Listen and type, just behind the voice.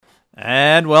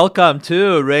And welcome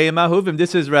to Rei Mahuvim.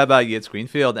 This is Rabbi Yitz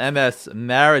Greenfield, MS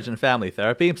Marriage and Family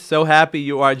Therapy. I'm so happy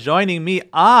you are joining me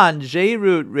on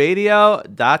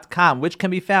jrootradio.com, which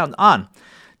can be found on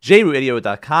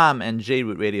jrootradio.com and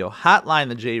JRoot Radio Hotline,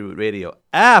 the JRoot Radio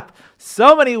app.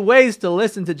 So many ways to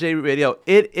listen to JRoot Radio.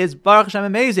 It is Baruch Hashem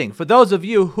amazing. For those of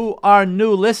you who are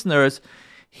new listeners,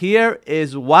 here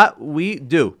is what we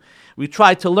do. We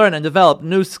try to learn and develop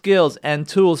new skills and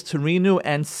tools to renew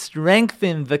and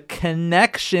strengthen the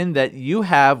connection that you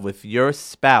have with your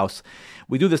spouse.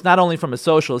 We do this not only from a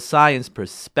social science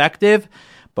perspective,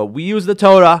 but we use the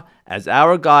Torah as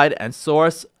our guide and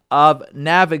source of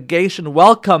navigation.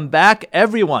 Welcome back,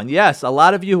 everyone. Yes, a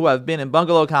lot of you who have been in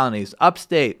bungalow colonies,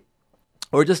 upstate,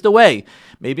 or just away,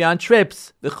 maybe on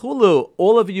trips, the Chulu,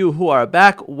 all of you who are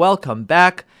back, welcome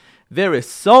back. There is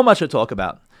so much to talk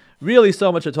about. Really so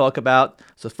much to talk about.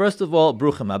 So first of all,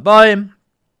 Bruchim Habayim.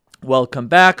 Welcome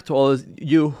back to all of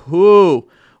you who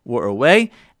were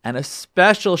away. And a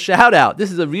special shout out.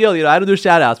 This is a really, I don't do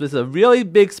shout outs, but this is a really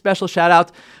big special shout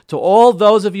out to all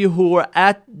those of you who were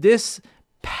at this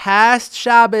past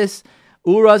Shabbos,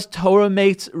 Ura's Torah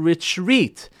Mates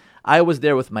Retreat. I was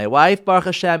there with my wife, Baruch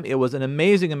Hashem. It was an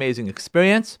amazing, amazing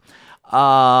experience.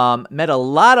 Met a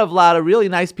lot of really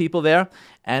nice people there.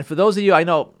 And for those of you, I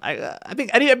know, I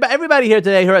think everybody here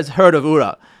today has heard of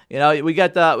Ura. You know, we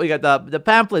got the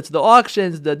pamphlets, the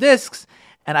auctions, the discs,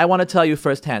 and I want to tell you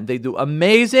firsthand, they do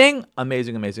amazing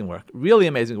work. Really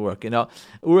amazing work. You know,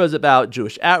 Ura is about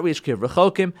Jewish outreach, Kiv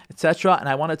Rechokim, etc. And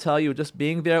I want to tell you, just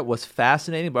being there was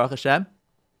fascinating. Baruch Hashem.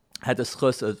 Had the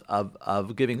schus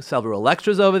of giving several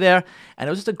lectures over there, and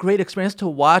it was just a great experience to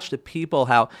watch the people,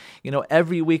 how, you know,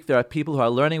 every week there are people who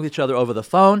are learning with each other over the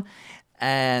phone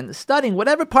and studying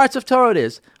whatever parts of Torah it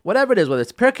is, whether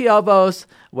it's Pirkei Avos,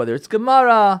 whether it's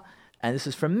Gemara, and this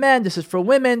is for men, this is for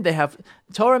women. They have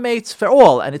Torah mates for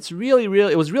all, and it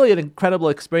was really an incredible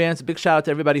experience. A big shout out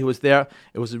to everybody who was there.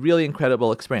 It was a really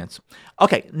incredible experience.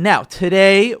 Okay, now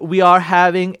today we are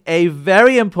having a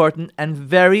very important and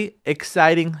very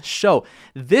exciting show.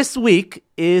 This week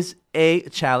is a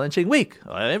challenging week.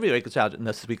 Every week is challenging.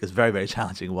 This week is very, very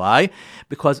challenging. Why?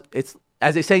 Because it's,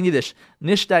 as they say in Yiddish,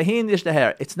 nishtahin,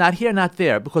 nishtaher. It's not here, not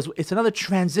there, because it's another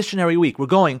transitionary week. We're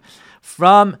going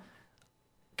from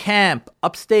camp,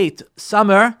 upstate,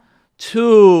 summer,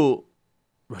 to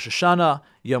Rosh Hashanah,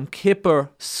 Yom Kippur,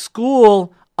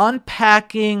 school,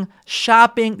 unpacking,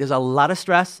 shopping. There's a lot of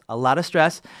stress,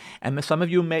 and some of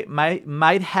you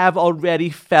might have already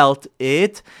felt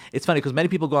it. It's funny because many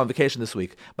people go on vacation this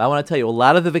week, but I want to tell you, a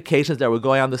lot of the vacations that we're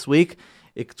going on this week,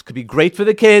 it could be great for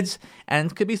the kids,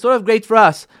 and could be sort of great for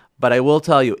us. But I will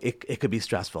tell you, it could be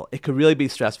stressful. It could really be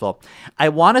stressful. I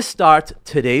want to start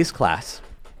today's class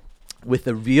with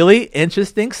a really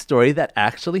interesting story that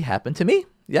actually happened to me.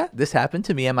 Yeah, this happened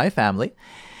to me and my family.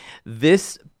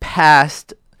 This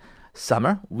past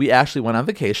summer, we actually went on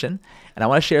vacation, and I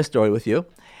want to share a story with you.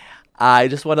 I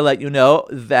just want to let you know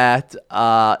that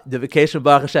the vacation,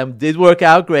 Baruch Hashem, did work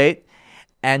out great,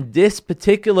 and this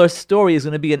particular story is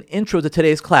going to be an intro to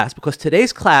today's class, because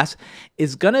today's class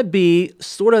is going to be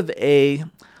sort of a,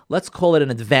 let's call it an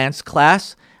advanced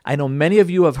class. I know many of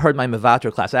you have heard my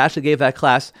Mevater class. I actually gave that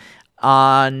class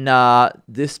on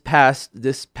this past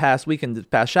weekend, this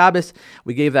past Shabbos.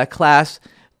 We gave that class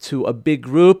to a big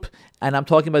group, and I'm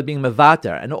talking about being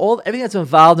mevater and everything that's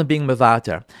involved in being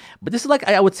mevater. But this is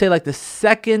I would say the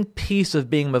second piece of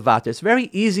being mevater. It's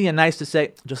very easy and nice to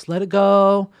say, just let it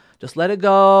go, just let it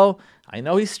go. I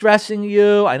know he's stressing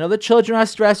you. I know the children are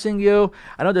stressing you.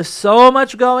 I know there's so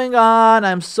much going on.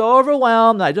 I'm so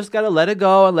overwhelmed. I just got to let it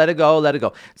go and let it go, let it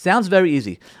go. Sounds very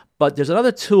easy. But there's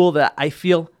another tool that I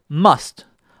feel must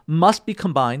be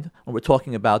combined when we're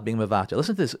talking about being mevater.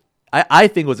 Listen to this. I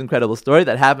think it was an incredible story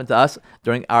that happened to us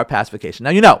during our past vacation. Now,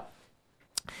 you know,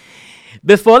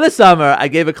 before the summer, I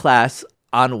gave a class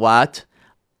on what?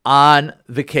 On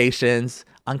vacations,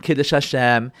 on Kiddush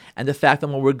Hashem, and the fact that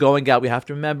when we're going out, we have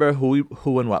to remember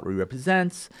who and what we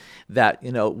represent. That,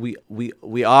 you know,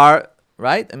 we are,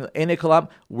 right? I mean,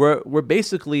 we're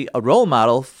basically a role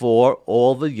model for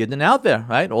all the Yidden out there,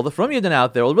 right? All the from Yidden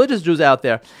out there, all the religious Jews out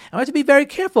there. And we have to be very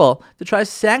careful to try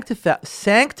to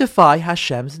sanctify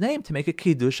Hashem's name, to make a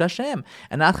Kiddush Hashem,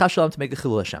 and not Chashalom, to make a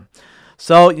Chilul Hashem.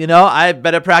 So, you know, I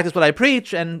better practice what I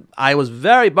preach, and I was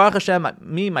very, Baruch Hashem,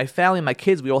 me, my family, my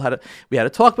kids, we had a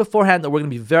talk beforehand that we're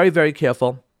going to be very, very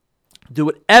careful, do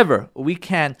whatever we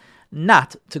can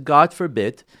not to, God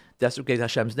forbid, desecrate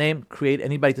Hashem's name, create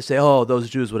anybody to say, oh, those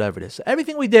Jews, whatever it is. So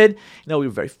everything we did, you know, we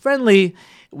were very friendly.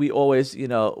 We always, you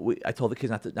know, I told the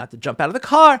kids not to jump out of the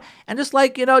car, and just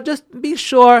just be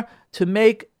sure to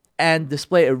make and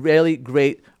display a really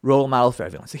great role model for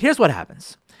everyone. So here's what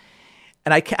happens.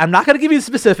 And I'm not going to give you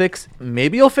specifics.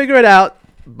 Maybe you'll figure it out.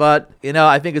 But,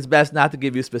 I think it's best not to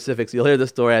give you specifics. You'll hear the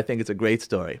story. I think it's a great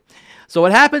story. So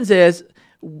what happens is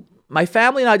my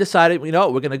family and I decided, we're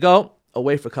going to go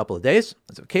away for a couple of days.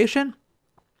 It's a vacation.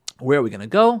 Where are we going to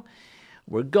go?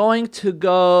 We're going to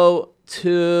go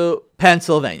to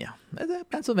Pennsylvania. And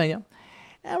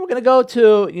we're going to go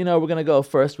to,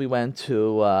 first we went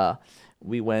to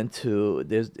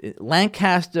there's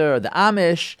Lancaster, the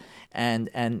Amish, and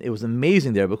it was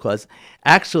amazing there because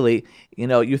actually,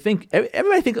 you think,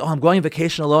 everybody thinks, I'm going on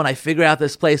vacation alone. I figure out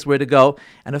this place where to go.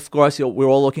 And of course, we're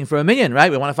all looking for a minyan, right?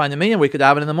 We want to find a minyan. We could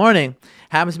have it in the morning.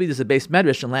 Happens to be there's a base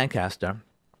medrash in Lancaster.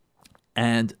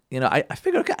 And, I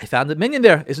figured, okay, I found a minyan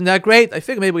there. Isn't that great? I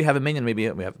figured maybe we have a minyan. Maybe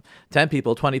we have 10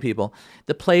 people, 20 people.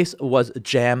 The place was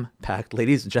jam-packed.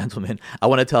 Ladies and gentlemen, I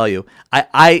want to tell you,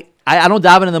 I don't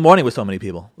daven in the morning with so many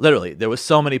people. Literally, there was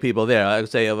so many people there. I would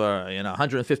say over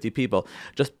 150 people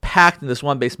just packed in this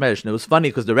one base medrash. And it was funny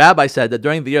because the rabbi said that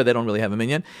during the year they don't really have a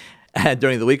minyan, and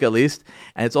during the week at least,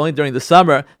 and it's only during the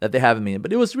summer that they have a minyan.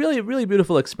 But it was really, really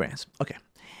beautiful experience. Okay.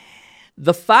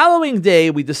 The following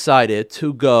day, we decided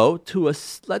to go to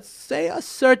let's say a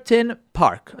certain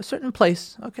park, a certain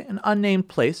place, okay, an unnamed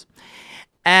place.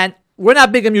 And we're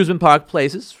not big amusement park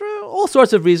places for all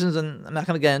sorts of reasons, and I'm not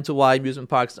going to get into why amusement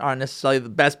parks aren't necessarily the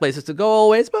best places to go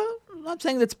always, but I'm not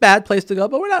saying that's a bad place to go,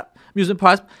 but we're not amusement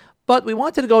parks. But we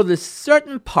wanted to go to this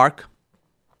certain park,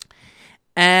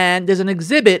 and there's an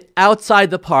exhibit outside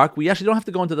the park. We actually don't have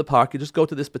to go into the park. You just go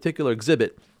to this particular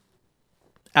exhibit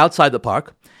outside the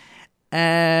park.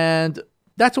 And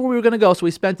that's where we were going to go. So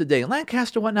we spent the day in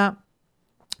Lancaster, whatnot.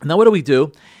 And then what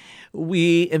do?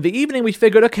 In the evening, we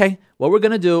figured, okay, what we're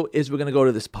going to do is we're going to go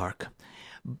to this park.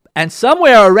 And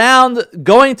somewhere around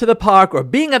going to the park or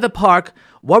being at the park,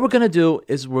 what we're going to do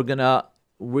is we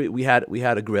had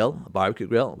a grill, a barbecue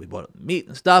grill. We bought meat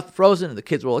and stuff, frozen, and the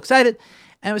kids were all excited.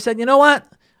 And we said, you know what?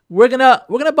 We're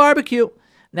gonna barbecue.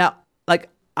 Now,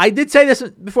 I did say this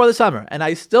before the summer, and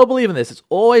I still believe in this. It's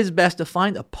always best to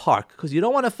find a park because you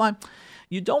don't want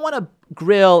to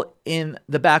grill in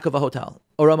the back of a hotel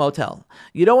or a motel.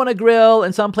 You don't want to grill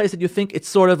in some place that you think it's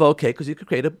sort of okay because you could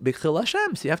create a big chil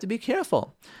Hashem. So you have to be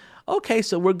careful. Okay,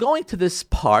 so we're going to this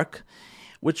park,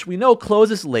 which we know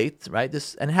closes late, right?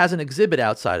 And it has an exhibit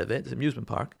outside of it, this amusement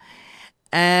park.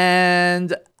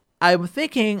 And I'm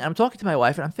talking to my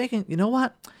wife, and I'm thinking, you know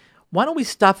what? Why don't we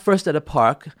stop first at a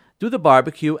park, do the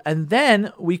barbecue, and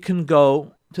then we can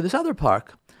go to this other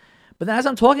park. But then as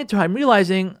I'm talking to her, I'm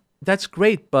realizing that's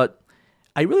great, but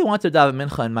I really want to daven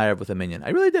mincha and ma'ariv with a minyan.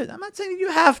 I really did. I'm not saying you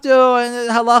have to,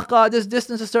 and halacha, this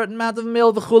distance, a certain amount of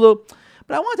mil, v'chulu,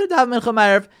 but I wanted to daven mincha and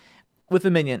ma'ariv with a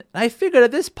minyan. And I figured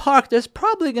at this park, there's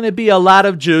probably going to be a lot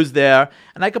of Jews there,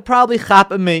 and I could probably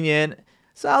chop a minyan.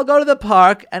 So I'll go to the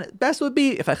park, and best would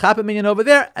be if I chop a minyan over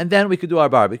there, and then we could do our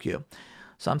barbecue.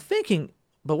 So I'm thinking,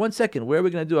 but one second, where are we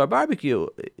going to do our barbecue?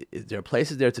 Is there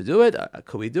places there to do it?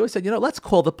 Could we do it? I said, let's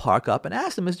call the park up and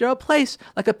ask them, is there a place,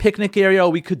 like a picnic area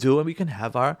we could do, and we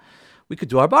could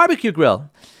do our barbecue grill.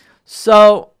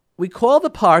 So we call the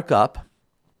park up,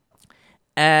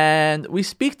 and we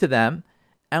speak to them,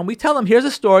 and we tell them, here's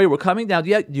a story, we're coming down.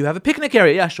 Do you have a picnic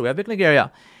area? Yeah, sure, we have a picnic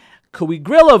area. Could we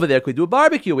grill over there? Could we do a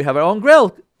barbecue? We have our own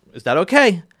grill. Is that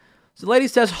okay? So the lady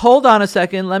says, hold on a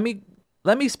second, let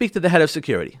me speak to the head of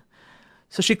security.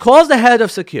 So she calls the head of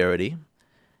security,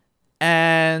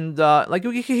 and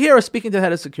you can hear her speaking to the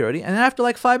head of security, and then after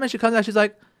 5 minutes she comes out, she's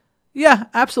like, yeah,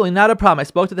 absolutely, not a problem. I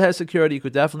spoke to the head of security, you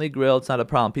could definitely grill, it's not a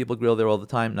problem. People grill there all the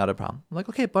time, not a problem. I'm like,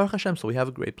 okay, Baruch Hashem, so we have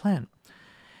a great plan.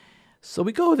 So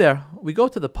we go there, we go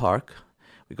to the park,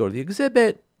 we go to the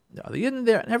exhibit, there are the Yidden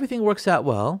there, and everything works out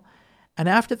well. And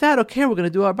after that, okay, we're going to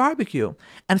do our barbecue.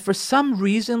 And for some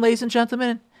reason, ladies and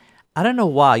gentlemen, I don't know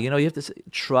why. You have to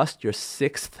trust your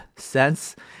sixth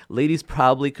sense. Ladies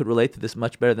probably could relate to this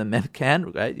much better than men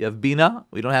can, right? You have Bina.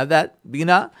 We don't have that.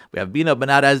 Bina. We have Bina, but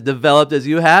not as developed as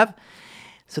you have.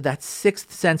 So that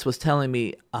sixth sense was telling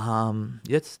me,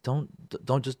 yes, don't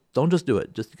just do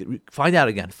it. Just find out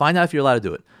again. Find out if you're allowed to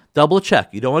do it. Double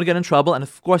check. You don't want to get in trouble, and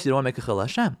of course, you don't want to make a chil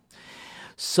Hashem.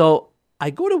 So I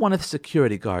go to one of the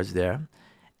security guards there,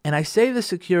 and I say to the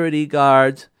security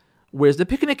guard, where's the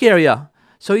picnic area?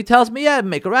 So he tells me, yeah,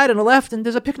 make a right and a left, and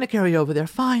there's a picnic area over there.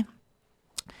 Fine.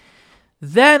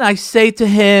 Then I say to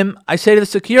the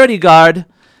security guard,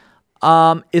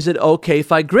 is it okay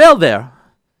if I grill there?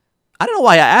 I don't know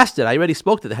why I asked it. I already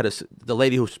spoke to the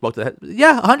lady who spoke to the head.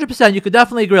 Yeah, 100%. You could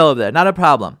definitely grill over there. Not a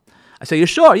problem. I say, you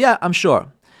sure? Yeah, I'm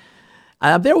sure.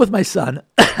 And I'm there with my son.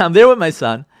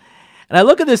 And I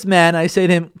look at this man, and I say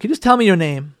to him, can you just tell me your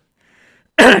name?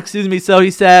 excuse me. So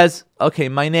he says, okay,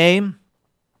 my name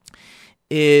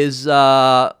is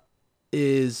let's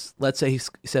say he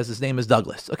says his name is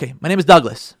Douglas. Okay, my name is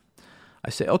Douglas. I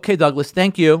say, okay, Douglas,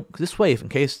 thank you. This way, if in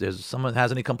case there's someone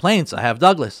has any complaints, I have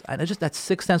Douglas. And just that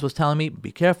sixth sense was telling me,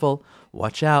 be careful,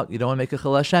 watch out. You don't want to make a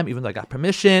Chil Hashem, even though I got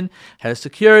permission, head of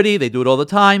security, they do it all the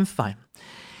time. Fine.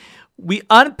 We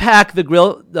unpack the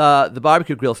grill, the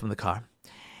barbecue grill from the car,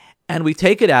 and we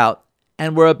take it out,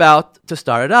 and we're about to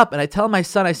start it up. And I tell my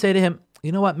son, I say to him,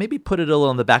 you know what? Maybe put it a little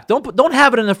in the back. Don't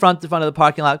have it in the front of the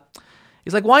parking lot.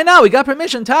 He's like, why not? We got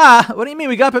permission, Ta. What do you mean?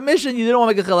 We got permission. You didn't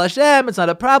want to make a Chil Hashem. It's not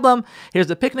a problem. Here's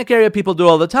the picnic area. People do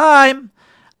all the time.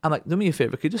 I'm like, do me a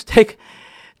favor. Could you just take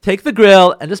the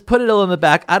grill and just put it a little in the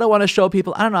back? I don't want to show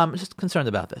people. I don't know. I'm just concerned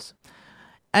about this.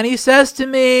 And he says to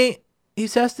me,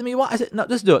 well, I said, no,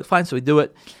 just do it. Fine. So we do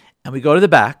it. And we go to the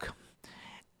back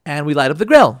and we light up the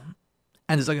grill.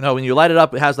 And it's like, when you light it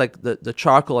up, it has like the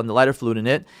charcoal and the lighter fluid in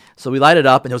it. So we light it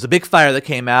up, and there was a big fire that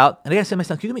came out. And I said to my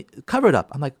son, can you cover it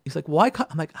up? He's like, why?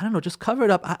 I'm like, I don't know, just cover it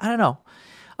up. I don't know.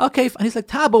 Okay. And he's like,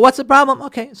 but what's the problem?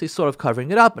 Okay. So he's sort of covering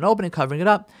it up and opening, covering it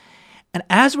up. And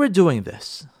as we're doing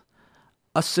this,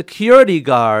 a security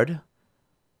guard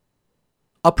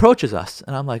approaches us.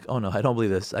 And I'm like, oh no, I don't believe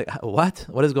this. What?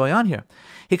 What is going on here?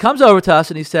 He comes over to us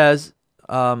and he says,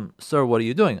 sir, what are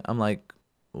you doing? I'm like,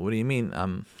 what do you mean?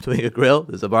 I'm doing a grill.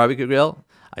 There's a barbecue grill.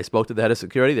 I spoke to the head of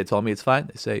security. They told me it's fine.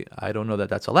 They say, I don't know that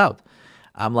that's allowed.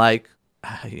 I'm like,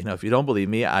 if you don't believe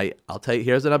me, I'll tell you,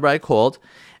 here's the number I called.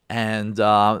 And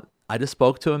I just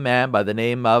spoke to a man by the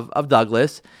name of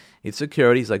Douglas. He's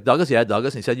security. He's like, Douglas? Yeah,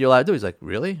 Douglas. And he said, you're allowed to do it. He's like,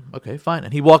 really? Okay, fine.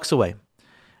 And he walks away.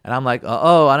 And I'm like,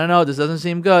 I don't know. This doesn't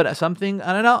seem good. Something,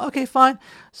 I don't know. Okay, fine.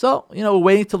 So, we're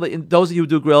waiting till those of you who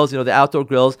do grills, the outdoor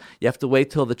grills, you have to wait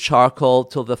till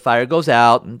the fire goes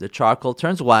out and the charcoal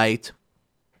turns white.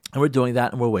 And we're doing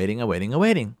that and we're waiting and waiting and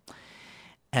waiting.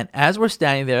 And as we're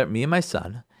standing there, me and my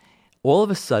son, all of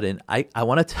a sudden, I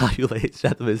want to tell you, ladies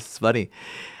and gentlemen, this is funny.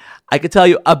 I could tell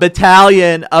you a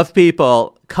battalion of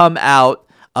people come out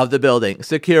of the building,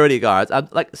 security guards.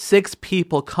 Like 6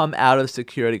 people come out of the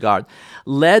security guard,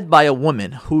 led by a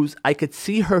woman I could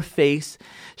see her face.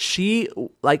 She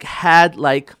had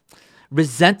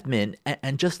resentment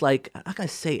and just I'm not gonna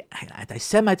say I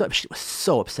said my thought. She was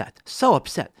so upset,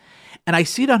 and I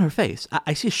see it on her face.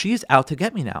 I see she's out to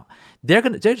get me now. They're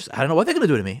just I don't know what they're gonna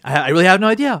do to me. I really have no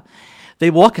idea.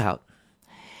 They walk out.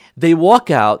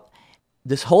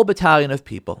 This whole battalion of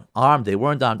people, armed. They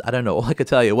weren't armed. I don't know. All I could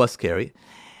tell you, it was scary.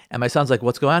 And my son's like,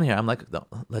 what's going on here? I'm like, no,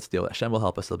 let's deal with it. Hashem will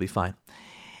help us. It'll be fine.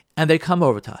 And they come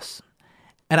over to us.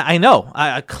 And I know,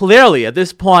 clearly at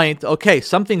this point, okay,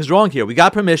 something's wrong here. We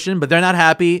got permission, but they're not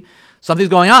happy. Something's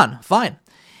going on. Fine.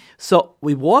 So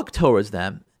we walk towards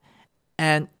them.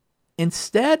 And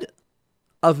instead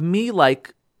of me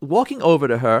walking over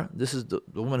to her, this is the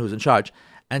woman who's in charge,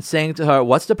 and saying to her,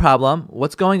 what's the problem?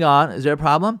 What's going on? Is there a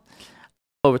problem?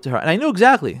 Over to her. And I knew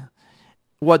exactly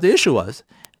what the issue was.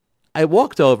 I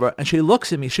walked over and she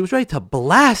looks at me. She was ready to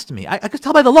blast me. I could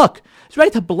tell by the look. She's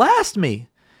ready to blast me.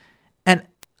 And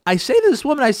I say to this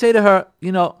woman, I say to her,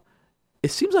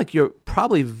 it seems like you're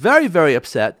probably very, very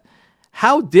upset.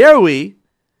 How dare we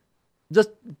just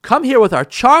come here with our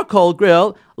charcoal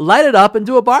grill, light it up and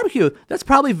do a barbecue? That's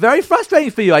probably very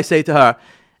frustrating for you, I say to her.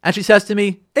 And she says to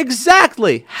me,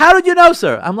 exactly. How did you know,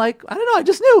 sir? I'm like, I don't know. I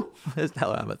just knew.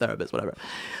 I'm a therapist, whatever.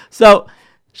 So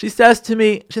she says to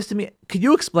me, could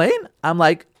you explain? I'm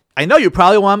like, I know you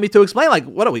probably want me to explain. Like,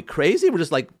 what are we, crazy? We're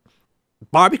just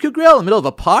barbecue grill in the middle of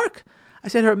a park? I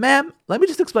said to her, ma'am, let me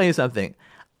just explain you something.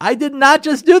 I did not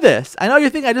just do this. I know you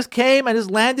think I just came, I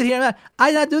just landed here.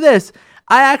 I did not do this.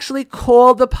 I actually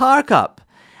called the park up.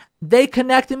 They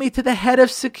connected me to the head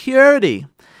of security.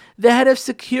 The head of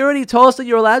security told us that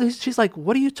you're allowed to. She's like,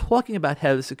 what are you talking about,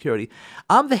 head of security?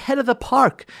 I'm the head of the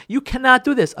park. You cannot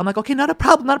do this. I'm like, okay, not a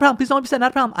problem. Please don't be upset.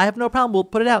 Not a problem. I have no problem. We'll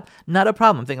put it out. Not a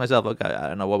problem. I'm thinking to myself, okay, I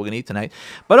don't know what we're going to eat tonight.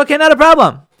 But okay, not a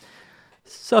problem.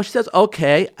 So she says,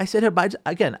 okay. I said to her, but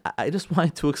again, I just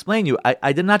wanted to explain you.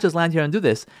 I did not just land here and do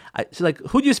this. She's like,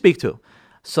 who do you speak to?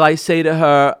 So I say to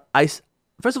her,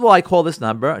 first of all, I call this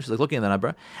number. She's like looking at the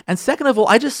number. And second of all,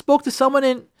 I just spoke to someone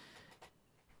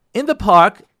in the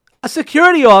park, a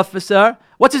security officer.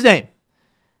 What's his name?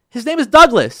 His name is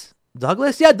Douglas.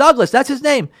 Douglas? Yeah, Douglas. That's his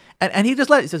name. And he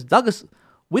says, Douglas,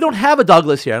 we don't have a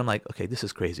Douglas here. And I'm like, okay, this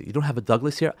is crazy. You don't have a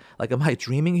Douglas here? Like, am I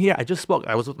dreaming here? I just spoke.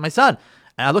 I was with my son.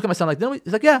 And I look at my son like, no, he's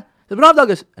like, yeah. We don't have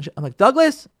Douglas. I'm like,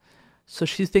 Douglas? So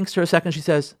she thinks for a second. She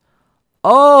says,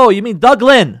 oh, you mean Doug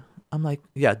Lynn? I'm like,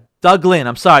 yeah, Doug Lynn.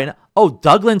 I'm sorry. Oh,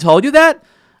 Doug Lynn told you that?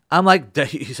 I'm like,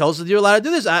 he told us that you're allowed to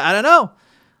do this. I don't know.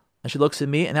 And she looks at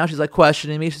me, and now she's like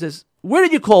questioning me. She says, where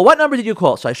did you call? What number did you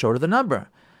call? So I showed her the number.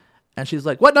 And she's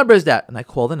like, what number is that? And I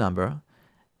call the number.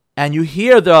 And you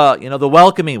hear the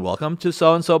welcoming, welcome to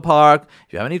so-and-so park.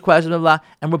 If you have any questions, blah, blah.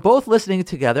 And we're both listening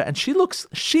together. And she looks,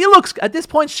 at this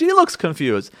point, she looks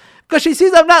confused. Because she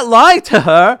sees I'm not lying to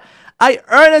her. I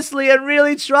earnestly and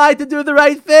really tried to do the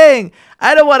right thing.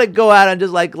 I don't want to go out and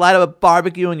just like light up a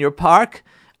barbecue in your park.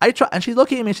 And she's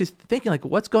looking at me and she's thinking like,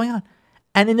 what's going on?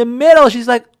 And in the middle, she's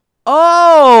like,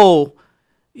 oh,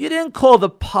 you didn't call the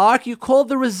park, you called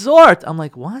the resort. I'm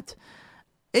like, what?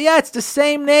 Yeah, it's the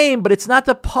same name, but it's not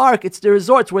the park, it's the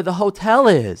resort, it's where the hotel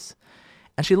is.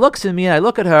 And she looks at me and I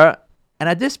look at her, and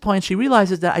at this point she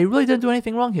realizes that I really didn't do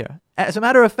anything wrong here. As a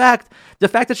matter of fact, the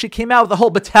fact that she came out with a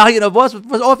whole battalion of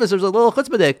officers was a little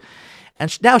chutzpahdik.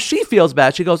 And now she feels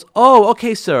bad. She goes, oh,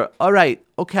 okay, sir, all right,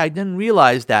 okay, I didn't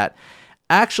realize that.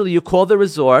 Actually, you call the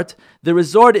resort. The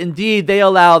resort, indeed, they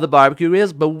allow the barbecue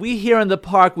grills, but we here in the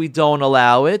park, we don't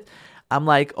allow it. I'm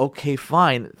like, okay,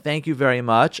 fine. Thank you very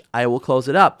much. I will close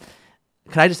it up.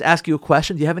 Can I just ask you a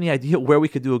question? Do you have any idea where we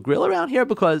could do a grill around here?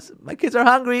 Because my kids are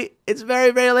hungry. It's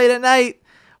very, very late at night.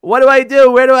 What do I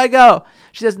do? Where do I go?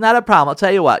 She says, not a problem. I'll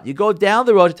tell you what. You go down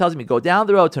the road. She tells me, go down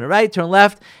the road, turn right, turn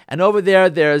left. And over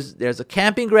there's a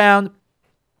camping ground.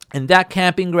 And that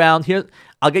camping ground, here,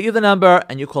 I'll get you the number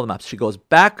and you call them up. She goes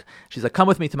back. She's like, come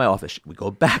with me to my office. We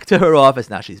go back to her office.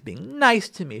 Now she's being nice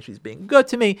to me. She's being good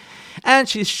to me. And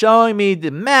she's showing me the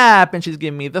map and she's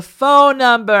giving me the phone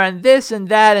number and this and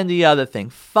that and the other thing.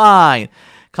 Fine.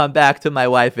 Come back to my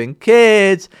wife and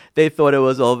kids. They thought it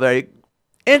was all very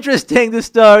interesting, the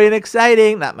story, and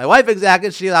exciting. Not my wife exactly.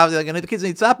 She obviously like, the kids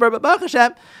need supper, but Baruch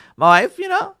Hashem, my wife,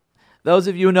 those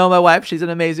of you who know my wife, she's an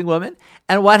amazing woman.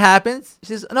 And what happens?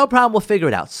 She says, no problem, we'll figure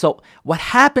it out. So what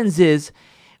happens is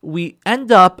we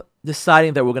end up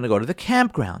deciding that we're going to go to the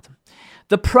campground.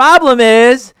 The problem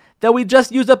is that we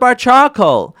just used up our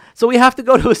charcoal. So we have to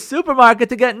go to a supermarket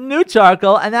to get new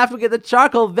charcoal. And after we get the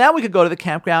charcoal, then we could go to the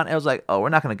campground. And I was like, oh, we're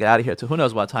not going to get out of here till who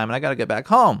knows what time. And I got to get back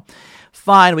home.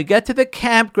 Fine, we get to the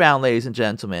campground, ladies and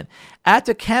gentlemen. At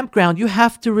the campground, you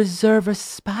have to reserve a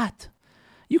spot.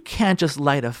 You can't just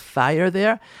light a fire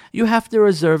there. You have to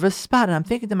reserve a spot. And I'm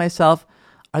thinking to myself,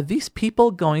 are these people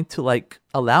going to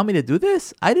allow me to do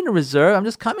this? I didn't reserve. I'm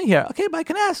just coming here. Okay, but I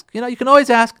can ask. You can always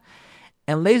ask.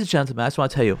 And ladies and gentlemen, I just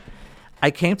want to tell you, I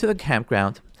came to the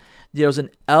campground. There was an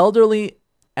elderly,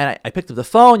 and I picked up the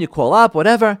phone. You call up,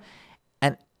 whatever,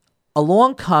 and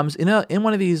along comes in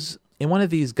one of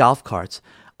these golf carts,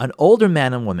 an older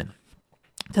man and woman.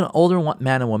 Then an older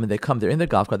man and woman. They come. They're in their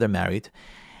golf cart. They're married.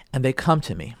 And they come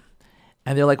to me,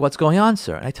 and they're like, what's going on,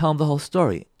 sir? And I tell them the whole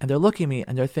story. And they're looking at me,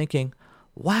 and they're thinking,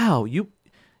 wow, your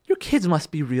kids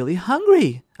must be really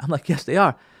hungry. I'm like, yes, they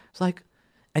are. It's like,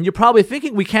 and you're probably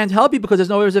thinking, we can't help you because there's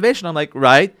no reservation. I'm like,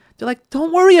 right. They're like,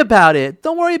 don't worry about it.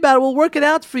 Don't worry about it. We'll work it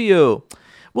out for you.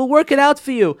 We'll work it out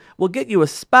for you. We'll get you a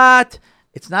spot.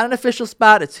 It's not an official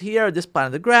spot. It's here, this spot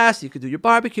in the grass. You could do your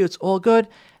barbecue. It's all good.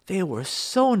 They were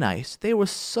so nice. They were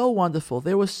so wonderful.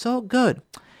 They were so good.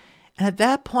 And at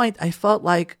that point, I felt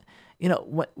like,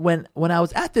 when I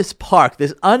was at this park,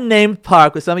 this unnamed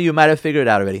park, which some of you might have figured it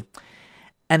out already,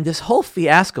 and this whole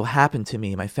fiasco happened to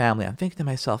me and my family, I'm thinking to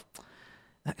myself,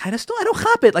 I don't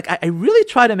chop it. I really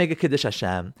try to make a Kiddush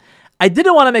Hashem. I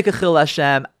didn't want to make a Chil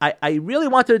Hashem. I really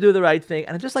wanted to do the right thing,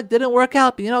 and it just didn't work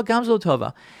out. But Gamzo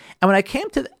Tova. And when I came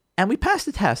to and we passed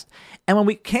the test. And when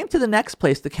we came to the next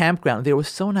place, the campground, they were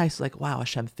so nice. Like, wow,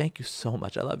 Hashem, thank you so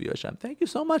much. I love you, Hashem. Thank you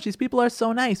so much. These people are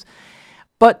so nice.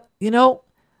 But,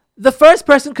 the first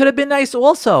person could have been nice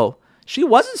also. She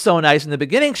wasn't so nice in the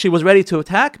beginning. She was ready to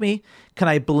attack me. Can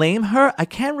I blame her? I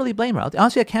can't really blame her.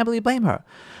 Honestly, I can't really blame her.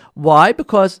 Why?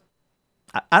 Because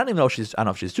I don't even know if I don't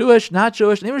know if she's Jewish, not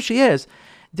Jewish, and even if she is,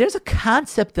 there's a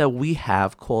concept that we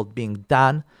have called being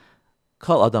dan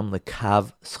kol adam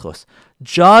lekav schus.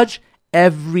 Judge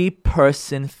every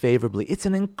person favorably. It's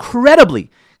an incredibly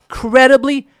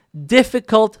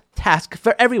difficult task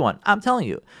for everyone. I'm telling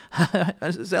you.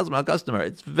 As a salesman, a customer,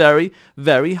 it's very,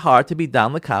 very hard to be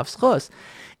dan lekav schus.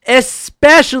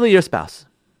 Especially your spouse.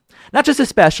 Not just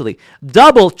especially.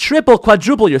 Double, triple,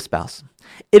 quadruple your spouse.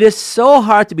 It is so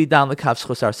hard to be dan lekav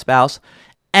schus our spouse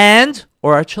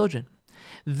or our children.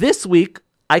 This week,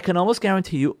 I can almost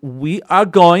guarantee you, we are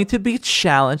going to be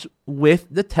challenged with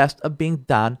the test of being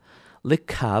dan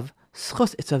lekav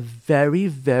schus. It's a very,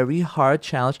 very hard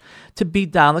challenge to be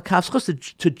dan lekav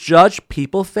schus, to judge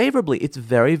people favorably. It's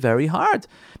very, very hard.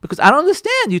 Because I don't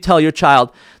understand. You tell your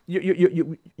child,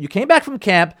 you came back from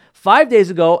camp 5 days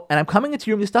ago, and I'm coming into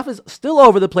your room, your stuff is still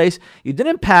over the place, you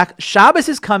didn't pack, Shabbos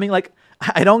is coming,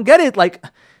 I don't get it.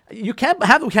 We can't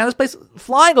have this place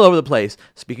flying all over the place.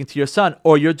 Speaking to your son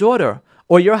or your daughter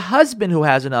or your husband who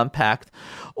hasn't unpacked,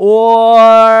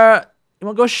 or you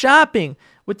want to go shopping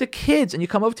with the kids, and you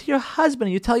come over to your husband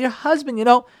and you tell your husband,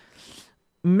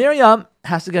 Miriam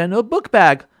has to get a new book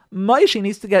bag. Moshe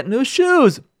needs to get new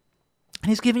shoes. And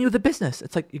he's giving you the business.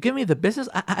 It's like, you're giving me the business?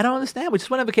 I don't understand. We just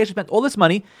went on vacation, spent all this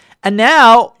money, and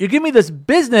now you're giving me this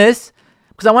business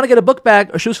because I want to get a book bag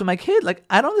or shoes for my kid. Like,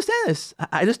 I don't understand this.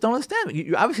 I just don't understand.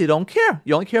 You obviously don't care.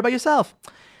 You only care about yourself.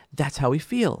 That's how we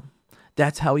feel.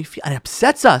 That's how we feel. And it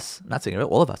upsets us. I'm not saying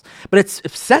all of us, but it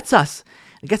upsets us.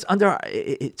 It gets under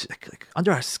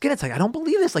under our skin. It's like, I don't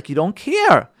believe this. Like, you don't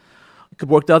care. It could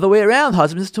work the other way around.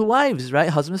 Husbands to wives, right?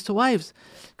 Husbands to wives.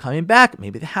 Coming back,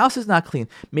 maybe the house is not clean.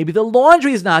 Maybe the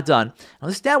laundry is not done.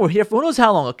 Understand, we're here for who knows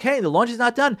how long. Okay, the laundry's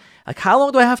not done. Like, how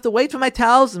long do I have to wait for my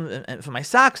towels and for my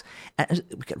socks? And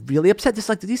we get really upset. Just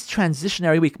like these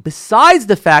transitionary week. Besides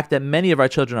the fact that many of our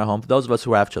children are home, for those of us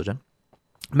who have children,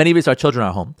 many of us, our children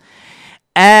are home.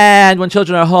 And when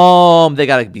children are home, they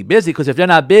got to be busy, because if they're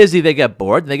not busy, they get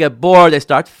bored. They get bored, they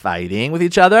start fighting with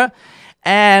each other.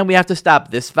 And we have to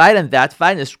stop this fight and that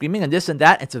fight and screaming and this and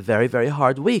that. It's a very, very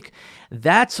hard week.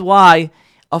 That's why,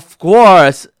 of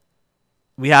course,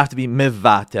 we have to be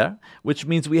mivater, which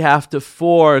means we have to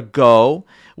forego.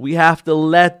 We have to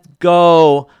let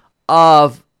go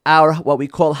of our, what we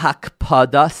call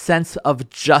hakpada, sense of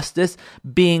justice,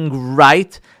 being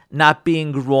right, not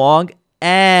being wrong,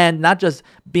 and not just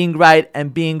being right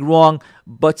and being wrong,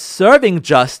 but serving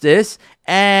justice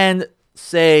and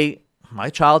say, my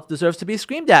child deserves to be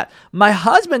screamed at. My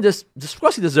husband, of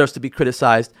course, he deserves to be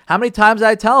criticized. How many times did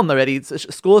I tell him already?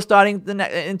 School is starting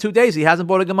in 2 days. He hasn't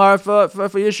bought a Gemara for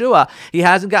Yeshua. He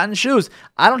hasn't gotten shoes.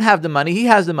 I don't have the money. He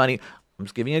has the money. I'm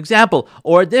just giving you an example.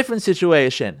 Or a different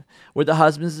situation where the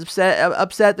husband's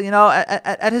upset,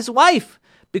 at his wife.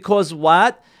 Because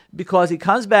what? Because he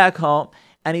comes back home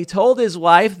and he told his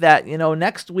wife that,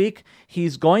 next week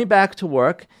he's going back to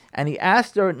work. And he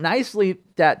asked her nicely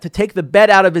to take the bed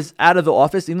out of the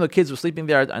office, even though the kids were sleeping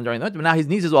there during the night. But now he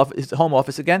needs his home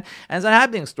office again, and it's not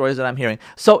happening. Stories that I'm hearing.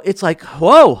 So it's like,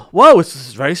 whoa,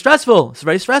 it's very stressful. It's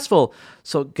very stressful.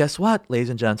 So guess what, ladies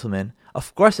and gentlemen?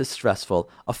 Of course it's stressful.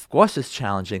 Of course it's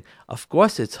challenging. Of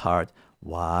course it's hard.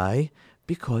 Why?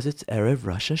 Because it's Erev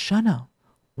Rosh Hashanah.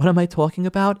 What am I talking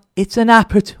about? It's an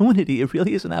opportunity. It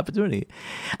really is an opportunity.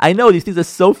 I know these things are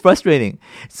so frustrating.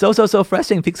 So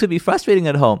frustrating. Things could be frustrating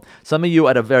at home. Some of you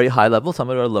at a very high level, some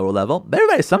of you at a lower level. But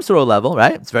everybody at some sort of level,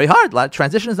 right? It's very hard.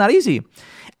 Transition is not easy.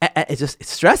 It's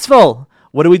stressful.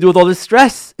 What do we do with all this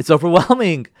stress? It's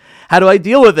overwhelming. How do I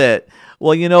deal with it?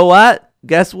 Well, you know what?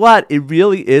 Guess what? It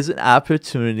really is an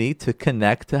opportunity to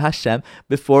connect to Hashem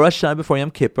before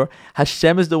Yom Kippur.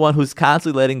 Hashem is the one who's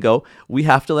constantly letting go. We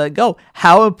have to let go.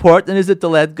 How important is it to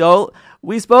let go?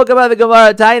 We spoke about the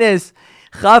Gemara Tainis.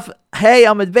 Chaf Hey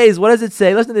Amud Beis. What does it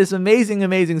say? Listen to this amazing,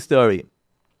 amazing story.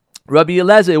 Rabbi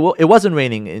Eliezer. It wasn't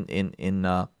raining in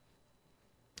I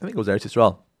think it was Eretz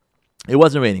Yisrael. It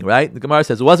wasn't raining, right? The Gemara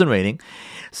says it wasn't raining.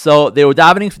 So they were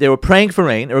davening, they were praying for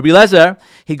rain. Rabbi Eliezer,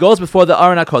 he goes before the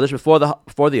Aron HaKodesh,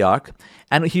 before the ark,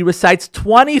 and he recites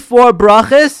 24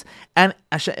 brachas, and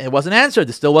it wasn't answered.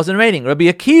 It still wasn't raining. Rabbi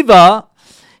Akiva,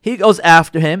 he goes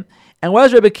after him, and what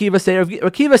does Rabbi Akiva say? Rabbi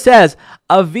Akiva says,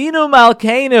 Avinu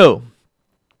Malkeinu,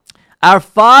 our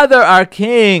Father, our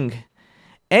King,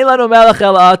 Ein lanu melech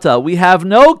el ata. We have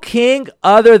no king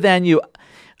other than you.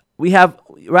 We have,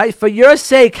 right, for your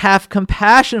sake, have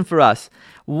compassion for us.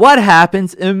 What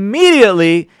happens?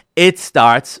 Immediately, it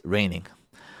starts raining.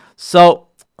 So,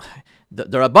 the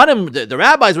Rabbanim, the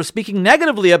rabbis were speaking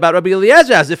negatively about Rabbi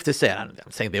Eliezer, as if to say, I'm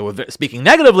saying they were speaking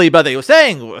negatively, but they were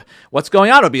saying, what's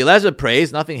going on? Rabbi Eliezer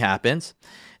prays, nothing happens.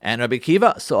 And Rabbi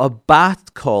Akiva, so a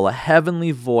bat kol, a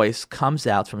heavenly voice, comes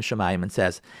out from Shemayim and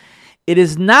says, it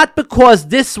is not because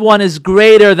this one is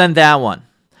greater than that one,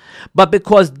 but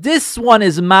because this one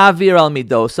is mavir al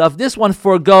midosav, this one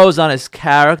forgoes on his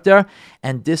character,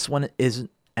 and this one is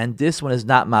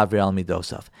not mavir al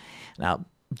midosav. Now,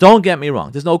 don't get me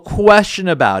wrong. There's no question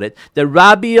about it that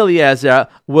Rabbi Eliezer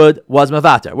was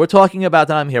mavater. We're talking about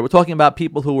that. I'm here. We're talking about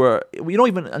people we don't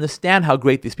even understand how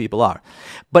great these people are.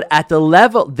 But at their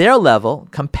level,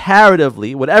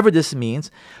 comparatively, whatever this means,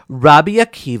 Rabbi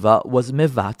Akiva was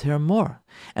mavater more.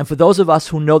 And for those of us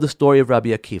who know the story of Rabbi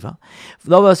Akiva, for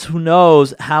those of us who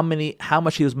knows how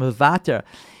much he was mavater,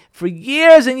 for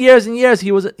years and years and years,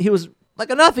 he was like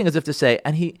a nothing, as if to say,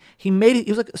 and he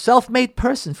was like a self-made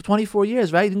person for 24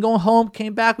 years, right? He didn't go home,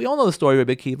 came back. We all know the story of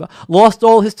Rabbi Akiva. Lost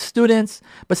all his students,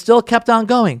 but still kept on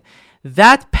going.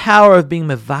 That power of being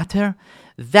mevater,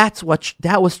 that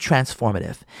was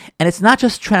transformative. And it's not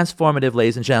just transformative,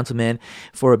 ladies and gentlemen,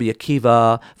 for Rabbi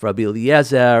Akiva, for Rabbi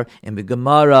Eliezer, in the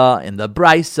Gemara, in the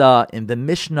Brisa, in the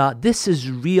Mishnah. This is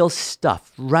real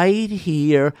stuff right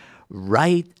here,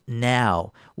 right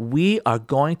now. We are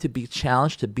going to be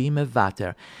challenged to be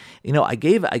mevater. I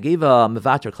gave a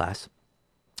mevater class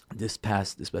this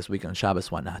past week on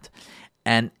Shabbos, whatnot,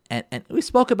 and we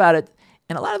spoke about it.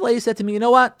 And a lot of ladies said to me, you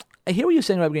know what? I hear what you're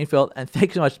saying, Rabbi Greenfield, and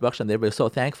thank you so much, Baruch Hashem. We're so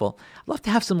thankful. I'd love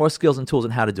to have some more skills and tools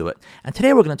on how to do it. And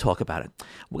today we're going to talk about it.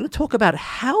 We're going to talk about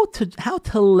how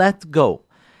to let go.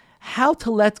 How to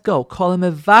let go. Kol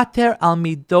mevater al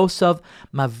midosav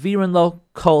mavirin lo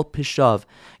kol pishav.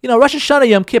 Rosh Hashanah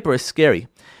Yom Kippur is scary.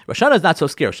 Rosh Hashanah is not so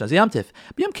scary. Rosh Hashanah is Yom Tif.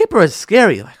 But Yom Kippur is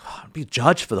scary. Like, be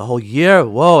judged for the whole year.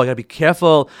 Whoa, I got to be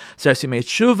careful. Seriously, made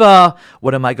tshuva.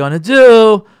 What am I going to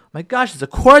do? My gosh, it's a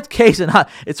court case and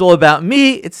it's all about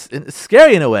me. It's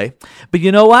scary in a way. But you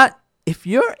know what?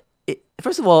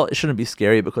 First of all, it shouldn't be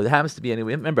scary because it happens to be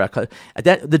anyway. Remember,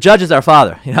 the judge is our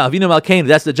father. Avinu Malkeinu,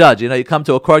 that's the judge. You come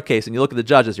to a court case and you look at the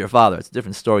judge as your father. It's a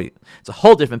different story. It's a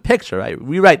whole different picture, right?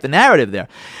 Rewrite the narrative there.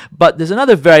 But there's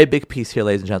another very big piece here,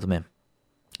 ladies and gentlemen.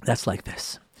 That's like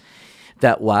this.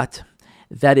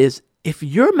 That is, if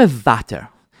you're mevater,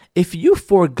 if you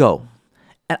forego,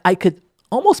 and I could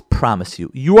almost promise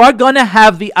you are going to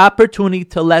have the opportunity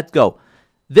to let go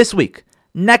this week,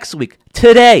 next week,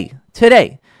 today.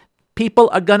 People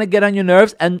are going to get on your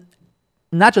nerves, and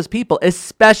not just people,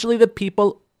 especially the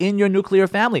people in your nuclear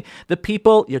family, the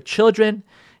people, your children,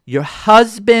 your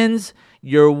husbands,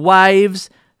 your wives,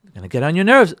 are going to get on your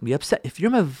nerves, be upset. If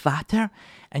you're mevater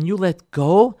and you let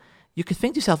go, you could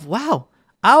think to yourself, wow,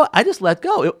 I just let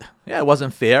go. It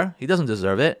wasn't fair. He doesn't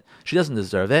deserve it. She doesn't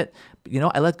deserve it.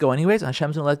 But, I let go anyways, and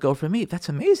Hashem's going to let go for me. That's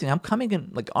amazing. I'm coming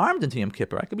in armed into Yom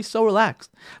Kippur. I could be so relaxed.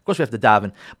 Of course, we have to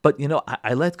daven. But,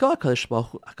 I let go.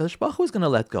 HaKadosh Baruch Hu is going to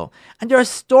let go. And there are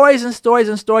stories and stories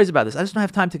and stories about this. I just don't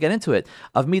have time to get into it.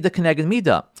 Of Midah Keneged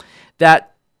Midah.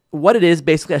 That what it is,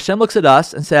 basically, Hashem looks at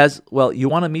us and says, well, you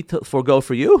wanted me to forego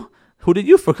for you? Who did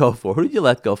you forego for? Who did you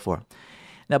let go for?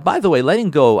 Now, by the way, letting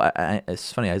go,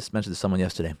 it's funny, I just mentioned to someone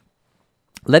yesterday.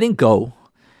 Letting go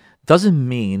doesn't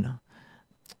mean...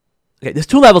 Okay, there's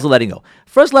two levels of letting go.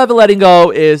 First level letting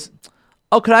go is,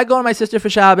 could I go to my sister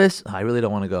for Shabbos? I really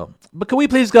don't want to go. But can we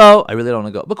please go? I really don't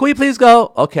want to go. But can we please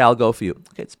go? Okay, I'll go for you.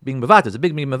 Okay, it's being mevater. It's a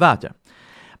big being mevater.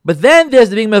 But then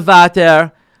there's the being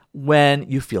mevater when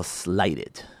you feel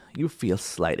slighted. You feel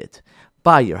slighted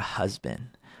by your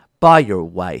husband, by your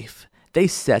wife. They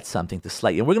said something to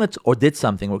slight you. And or did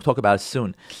something. We'll talk about it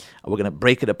soon. We're going to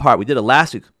break it apart. We did it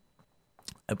last week.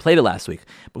 I played it last week.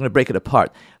 We're going to break it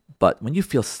apart. But when you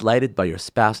feel slighted by your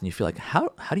spouse and you feel like, how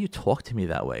do you talk to me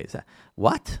that way? Is that,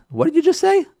 what? What did you just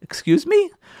say? Excuse me?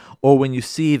 Or when you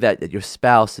see that your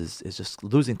spouse is just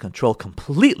losing control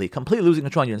completely losing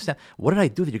control, and you understand, what did I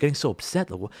do that you're getting so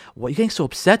upset? What are you getting so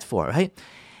upset for, right?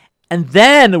 And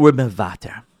then we're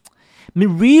mevater.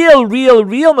 Real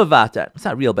mevater. It's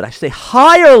not real, but I should say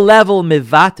higher level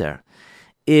mevater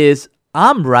is,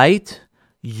 I'm right,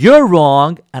 you're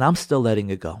wrong, and I'm still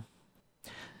letting it go.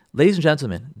 Ladies and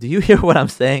gentlemen, do you hear what I'm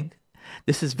saying?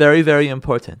 This is very, very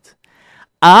important.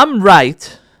 I'm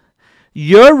right,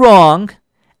 you're wrong,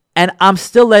 and I'm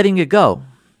still letting it go.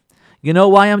 You know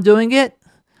why I'm doing it?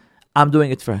 I'm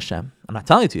doing it for Hashem. I'm not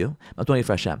telling it to you. I'm doing it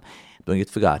for Hashem. I'm doing it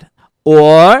for God.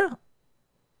 Or,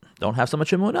 don't have so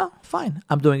much emunah? Fine,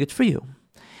 I'm doing it for you.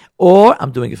 Or,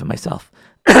 I'm doing it for myself.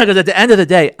 Because at the end of the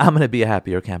day, I'm going to be a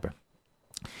happier camper.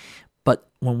 But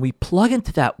when we plug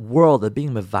into that world of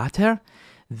being mevater,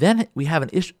 then we have an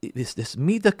issue, this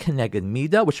Midah Keneged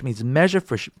Midah, which means measure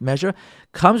for measure.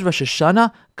 Comes Rosh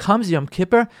Hashanah, comes Yom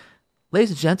Kippur.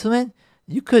 Ladies and gentlemen,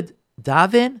 you could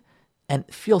daven and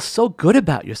feel so good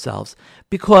about yourselves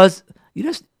because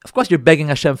of course, you're begging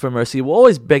Hashem for mercy. We're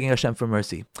always begging Hashem for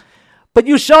mercy. But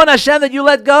you've shown Hashem that you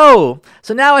let go.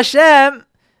 So now Hashem,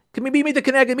 can we be Midah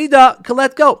Keneged Midah, can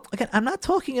let go. Again, I'm not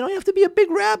talking, you have to be a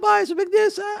big rabbi, so big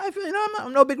this.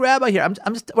 I'm no big rabbi here.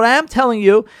 I'm just, what I am telling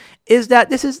you is that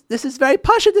this is very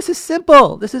pashut. This is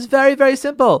simple. This is very, very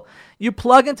simple. You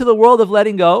plug into the world of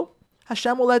letting go,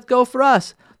 Hashem will let go for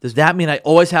us. Does that mean I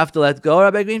always have to let go,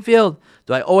 Rabbi Greenfield?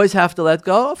 Do I always have to let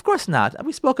go? Of course not.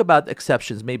 We spoke about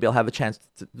exceptions. Maybe I'll have a chance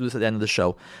to do this at the end of the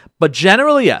show. But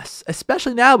generally, yes.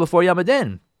 Especially now before Yom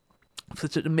Adin.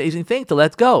 Such an amazing thing to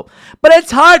let go. But it's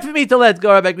hard for me to let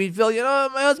go, Rabbi Greenfield.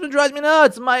 My husband drives me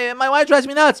nuts. My wife drives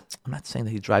me nuts. I'm not saying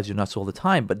that he drives you nuts all the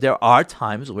time, but there are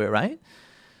times where, right?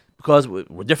 Because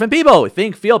we're different people. We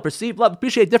think, feel, perceive, love,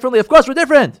 appreciate differently. Of course, we're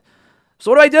different.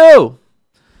 So what do I do?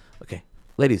 Okay,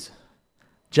 ladies,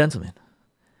 gentlemen,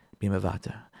 be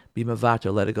mevater. Be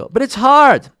mevater, let it go. But it's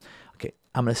hard. Okay,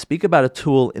 I'm going to speak about a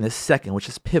tool in a second, which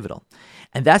is pivotal.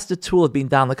 And that's the tool of being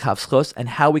down the kavschos and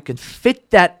how we can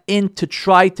fit that in to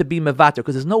try to be mevater.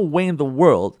 Because there's no way in the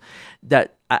world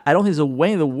that, I don't think there's a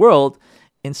way in the world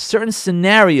in certain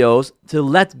scenarios to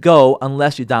let go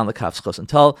unless you're down the kavschos,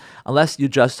 unless you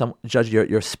judge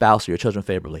your spouse or your children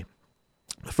favorably.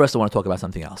 First, I want to talk about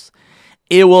something else.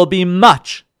 It will be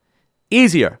much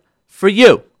easier for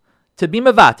you to be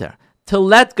mevater, to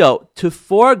let go, to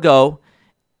forego,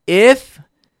 if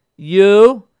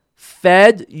you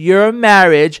fed your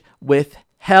marriage with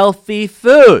healthy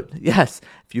food. Yes,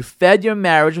 if you fed your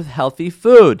marriage with healthy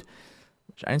food.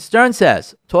 Sharon Stern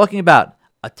says, talking about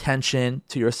attention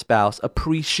to your spouse,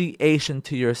 appreciation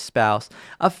to your spouse,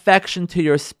 affection to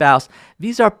your spouse.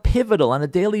 These are pivotal on a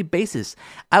daily basis.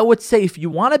 I would say if you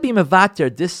want to be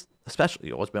mevater, this especially,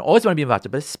 you always want to be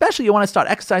mevater, but especially you want to start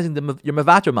exercising your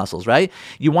mevater muscles, right?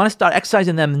 You want to start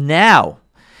exercising them now,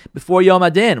 before Yom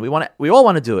Adin. We all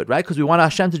want to do it, right? Because we want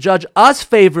Hashem to judge us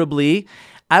favorably.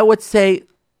 I would say,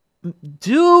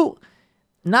 do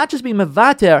not just be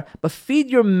mevater, but feed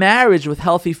your marriage with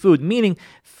healthy food, meaning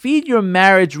feed your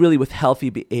marriage really with healthy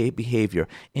behavior.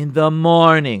 In the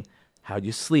morning, how do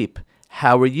you sleep?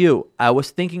 How are you? I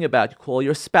was thinking about you. Call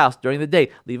your spouse during the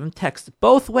day. Leave him text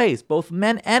both ways, both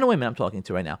men and women I'm talking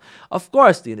to right now. Of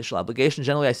course, the initial obligation,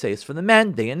 generally I say, is for the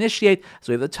men. They initiate,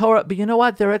 so we have the Torah. But you know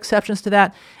what? There are exceptions to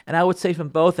that. And I would say from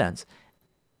both ends,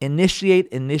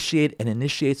 initiate, and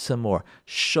initiate some more.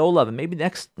 Show love. And maybe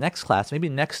next class, maybe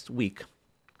next week,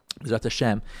 B'ezrat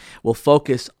Hashem, we'll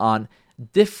focus on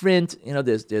different,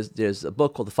 there's a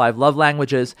book called The 5 Love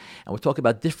Languages, and we'll talk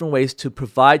about different ways to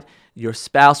provide your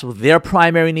spouse with their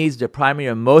primary needs, their primary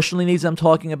emotional needs I'm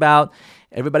talking about.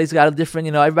 Everybody's got a different,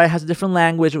 everybody has a different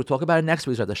language. We'll talk about it next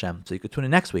week, B'ezrat Hashem, so you could tune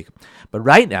in next week. But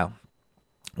right now,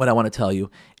 what I want to tell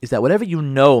you is that whatever you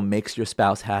know makes your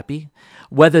spouse happy,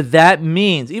 whether that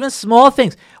means, even small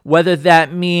things, whether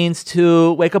that means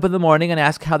to wake up in the morning and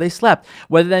ask how they slept,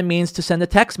 whether that means to send a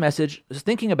text message just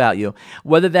thinking about you,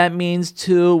 whether that means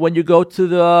to, when you go to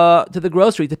the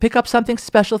grocery, to pick up something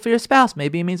special for your spouse,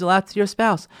 maybe it means a lot to your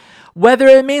spouse, whether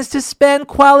it means to spend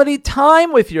quality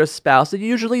time with your spouse that you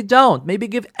usually don't, maybe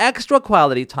give extra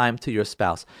quality time to your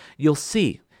spouse, you'll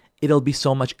see it'll be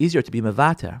so much easier to be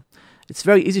mevater. It's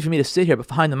very easy for me to sit here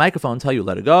behind the microphone and tell you,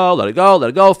 let it go,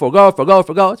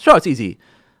 forgo. Sure, it's easy.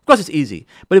 Of course it's easy.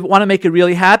 But if you want to make it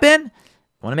really happen,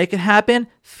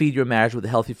 feed your marriage with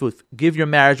healthy food. Give your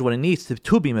marriage what it needs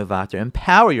to be mevater.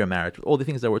 Empower your marriage with all the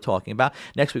things that we're talking about.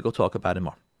 Next week we'll talk about it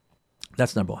more.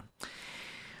 That's number one.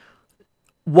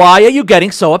 Why are you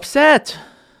getting so upset?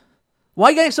 Why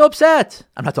are you getting so upset?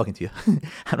 I'm not talking to you.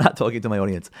 I'm not talking to my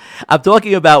audience. I'm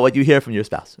talking about what you hear from your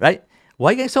spouse, right? Why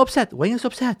are you getting so upset? Why are you getting so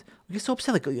upset? You get so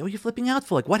upset. Like, what are you flipping out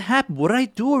for? Like, what happened? What did I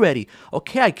do already?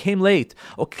 Okay, I came late.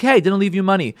 Okay, I didn't leave you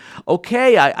money.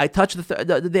 Okay, I touched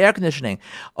the air conditioning.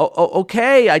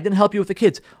 Okay, I didn't help you with the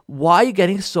kids. Why are you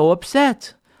getting so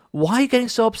upset? Why are you getting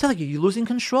so upset? Like, you're losing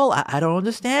control. I don't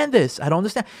understand this. I don't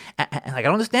understand. I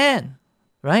don't understand,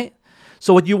 right?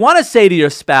 So what you want to say to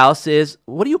your spouse is,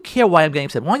 what do you care why I'm getting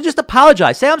upset? Why don't you just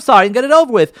apologize? Say I'm sorry and get it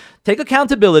over with. Take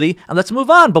accountability and let's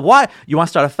move on. But why? You want to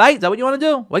start a fight? Is that what you want to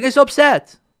do? Why are you getting so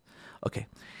upset? Okay.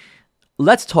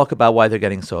 Let's talk about why they're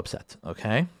getting so upset,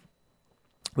 okay?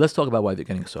 Let's talk about why they're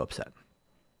getting so upset.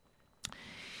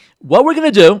 What we're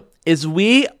going to do is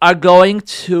we are going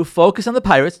to focus on the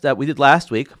pirates that we did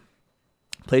last week.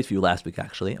 Played for you last week,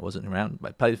 actually. I wasn't around, but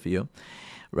I played for you,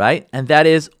 right? And that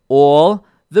is all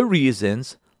the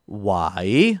reasons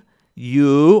why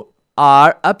you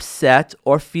are upset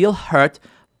or feel hurt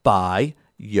by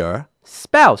your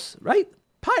spouse, right?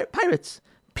 Pirates.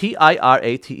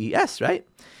 P-I-R-A-T-E-S, right?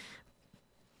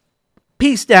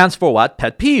 P stands for what?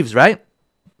 Pet peeves, right?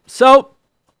 So,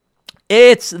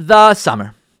 it's the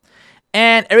summer.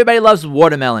 And everybody loves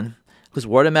watermelon. Because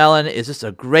watermelon is just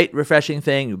a great, refreshing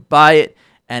thing. You buy it,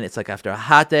 and it's like after a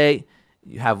hot day,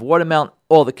 you have watermelon.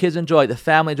 All the kids enjoy, the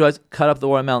family enjoys. Cut up the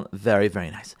watermelon. Very,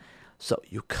 very nice. So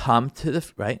you come to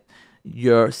the, right?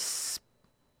 You're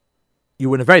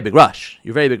in a very big rush.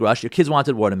 Your kids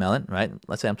wanted watermelon, right?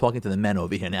 Let's say I'm talking to the men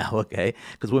over here now, okay?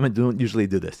 Because women don't usually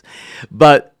do this.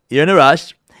 But you're in a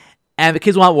rush, and the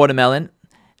kids want watermelon,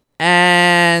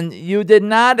 and you did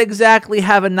not exactly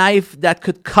have a knife that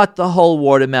could cut the whole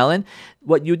watermelon.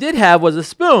 What you did have was a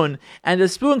spoon, and the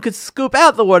spoon could scoop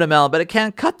out the watermelon, but it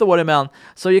can't cut the watermelon.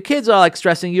 So your kids are like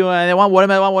stressing you, and they want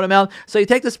watermelon. So you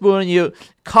take the spoon, and you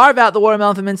carve out the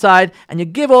watermelon from inside, and you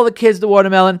give all the kids the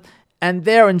watermelon, and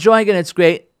they're enjoying it, and it's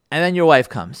great. And then your wife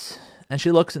comes, and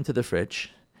she looks into the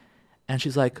fridge, and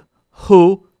she's like,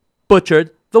 who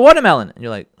butchered the watermelon? And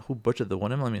you're like, who butchered the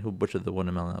watermelon? I mean, who butchered the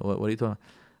watermelon? What are you talking about?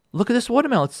 Look at this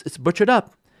watermelon. It's butchered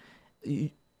up.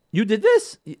 You did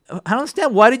this? I don't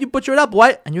understand. Why did you butcher it up?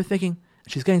 Why? And you're thinking,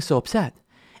 she's getting so upset.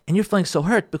 And you're feeling so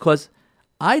hurt because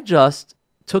I just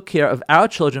took care of our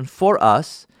children for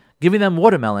us, giving them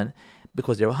watermelon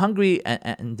because they were hungry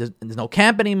and there's no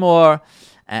camp anymore.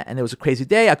 And it was a crazy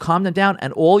day. I calmed them down.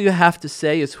 And all you have to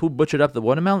say is who butchered up the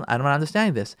watermelon? I don't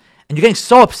understand this. And you're getting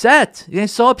so upset.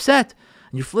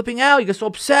 And you're flipping out. You get so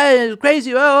upset. It's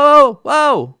crazy. Whoa.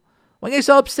 Why are you getting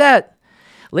so upset?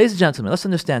 Ladies and gentlemen, let's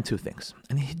understand two things.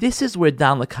 And this is where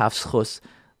Dan L'Kaf Schus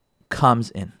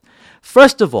comes in.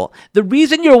 First of all, the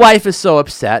reason your wife is so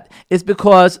upset is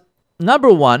because, number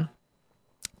one,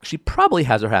 she probably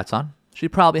has her hats on.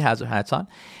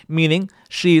 Meaning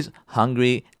she's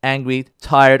hungry, angry,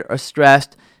 tired, or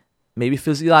stressed, maybe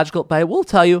physiological. But I will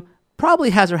tell you,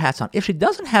 probably has her hats on. If she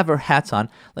doesn't have her hats on,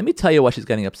 let me tell you why she's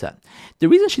getting upset. The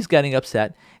reason she's getting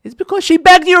upset is because she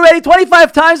begged you already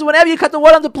 25 times whenever you cut the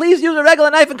wood on to please use a regular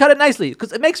knife and cut it nicely,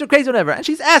 because it makes her crazy whenever. And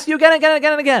she's asked you again and again and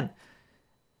again and again.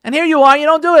 And here you are, and you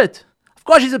don't do it. Of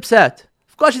course she's upset.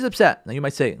 Now you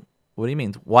might say, what do you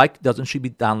mean? Why doesn't she be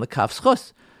Dan L'Kaf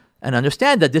Schus and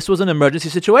understand that this was an emergency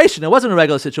situation? It wasn't a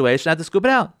regular situation. I had to scoop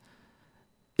it out.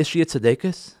 Is she a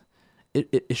tzedekis?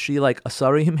 Is she like a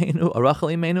Sari Imenu, a Rachel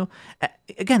Imenu?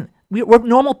 Again, we're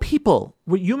normal people.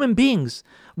 We're human beings.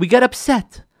 We get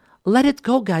upset. Let it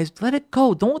go, guys. Let it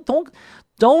go.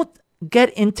 Don't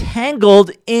get entangled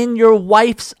in your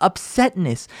wife's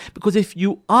upsetness. Because if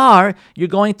you are, you're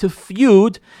going to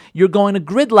feud, you're going to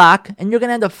gridlock, and you're going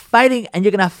to end up fighting, and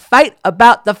you're going to fight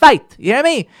about the fight. You hear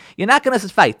me? You're not going to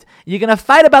fight. You're going to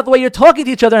fight about the way you're talking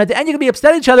to each other, and at the end you're going to be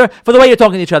upset at each other for the way you're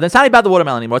talking to each other. It's not about the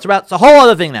watermelon anymore. It's a whole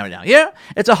other thing now. Yeah?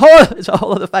 It's a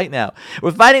whole other fight now. We're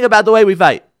fighting about the way we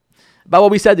fight, about what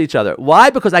we said to each other.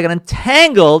 Why? Because I got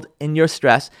entangled in your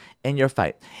stress, in your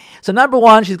fight. So number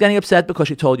one, she's getting upset because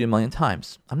she told you a million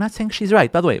times. I'm not saying she's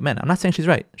right. By the way, man, I'm not saying she's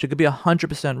right. She could be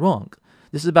 100% wrong.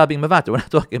 This is about being mavater. We're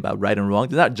not talking about right and wrong.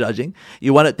 They're not judging.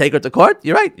 You want to take her to court?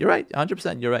 You're right.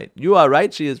 100%, you're right. You are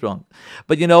right. She is wrong.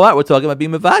 But you know what? We're talking about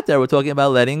being mavater. We're talking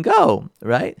about letting go,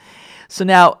 right? So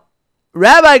now,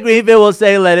 Rabbi Greenfield will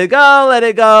say, let it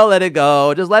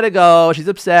go. Just let it go. She's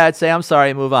upset. Say, I'm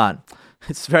sorry. Move on.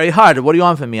 It's very hard. What do you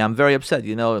want from me? I'm very upset.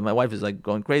 You know, my wife is like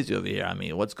going crazy over here. I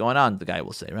mean, what's going on? The guy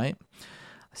will say, right?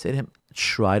 I say to him,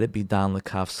 try to be Dan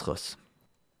L'Kaf Schus.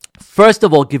 First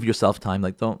of all, give yourself time.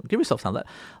 Don't give yourself time.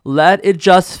 Let it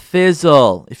just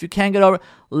fizzle. If you can't get over it,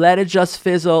 let it just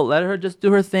fizzle. Let her just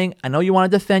do her thing. I know you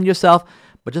want to defend yourself,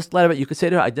 but just let her. You could say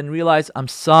to her, I didn't realize. I'm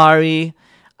sorry.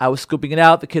 I was scooping it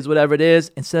out. The kids, whatever it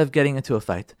is, instead of getting into a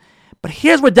fight. But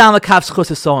here's where Dan L'Kaf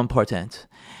Schus is so important.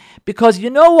 Because you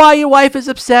know why your wife is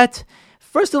upset?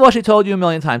 First of all, she told you a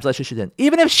million times, let's say she didn't.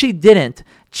 Even if she didn't,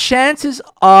 chances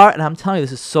are, and I'm telling you,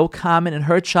 this is so common in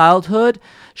her childhood,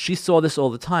 she saw this all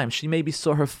the time. She maybe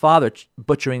saw her father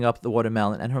butchering up the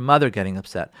watermelon and her mother getting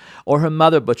upset. Or her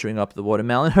mother butchering up the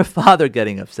watermelon and her father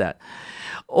getting upset.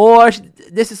 Or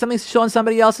this is something she saw in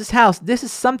somebody else's house. This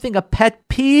is something, a pet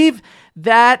peeve,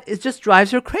 that it just drives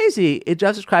her crazy. It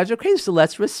just drives her crazy. So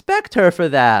let's respect her for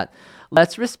that.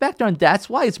 Let's respect her, and that's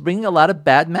why it's bringing a lot of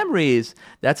bad memories.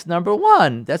 That's number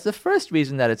one. That's the first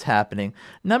reason that it's happening.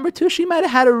 Number two, she might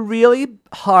have had a really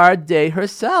hard day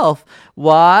herself.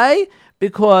 Why?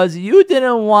 Because you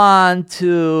didn't want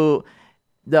to...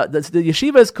 The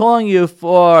yeshiva is calling you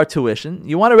for tuition.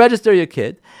 You want to register your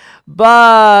kid,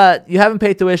 but you haven't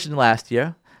paid tuition last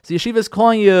year. So yeshiva is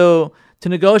calling you to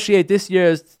negotiate this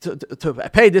year's, to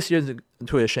pay this year's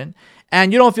tuition,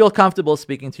 and you don't feel comfortable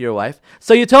speaking to your wife.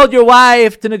 So you told your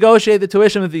wife to negotiate the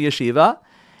tuition with the yeshiva,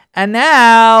 and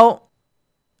now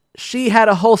she had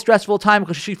a whole stressful time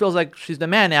because she feels like she's the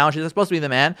man now, she's supposed to be the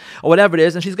man, or whatever it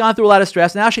is, and she's gone through a lot of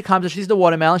stress. Now she comes and she's the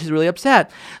watermelon, she's really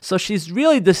upset. So she's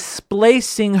really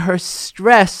displacing her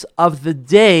stress of the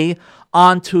day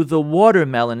onto the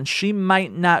watermelon. She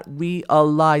might not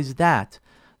realize that.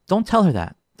 Don't tell her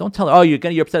that. Don't tell her, oh,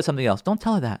 you're upset at something else. Don't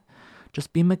tell her that.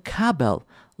 Just be makabel.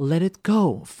 Let it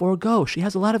go. Forgo. She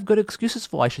has a lot of good excuses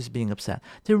for why she's being upset.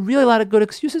 There are really a lot of good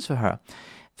excuses for her.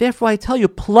 Therefore, I tell you,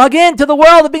 plug into the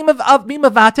world of being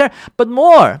mavater, but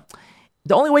more.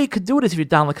 The only way you could do it is if you're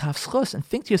Dan L'Kaf Schus and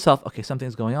think to yourself, okay,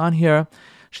 something's going on here.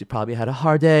 She probably had a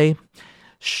hard day.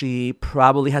 She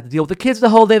probably had to deal with the kids the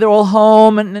whole day. They're all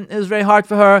home, and it was very hard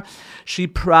for her. She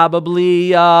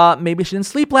probably, maybe she didn't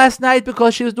sleep last night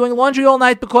because she was doing laundry all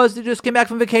night because they just came back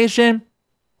from vacation.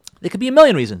 There could be a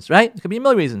million reasons, right? There could be a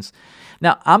million reasons.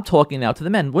 Now, I'm talking now to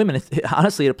the men. Women,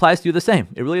 honestly, it applies to you the same.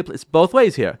 It really applies both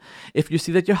ways here. If you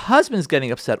see that your husband's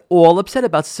getting upset, all upset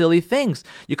about silly things,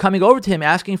 you're coming over to him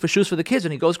asking for shoes for the kids,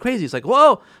 and he goes crazy. He's like,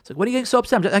 whoa. It's like, what are you getting so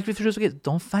upset? I'm just asking for shoes for the kids.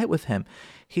 Don't fight with him.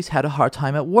 He's had a hard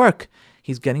time at work.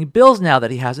 He's getting bills now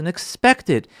that he hasn't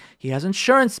expected. He has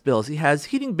insurance bills. He has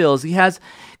heating bills. He has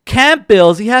camp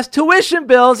bills. He has tuition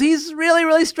bills. He's really,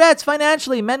 really stressed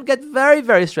financially. Men get very,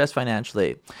 very stressed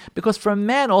financially. Because for a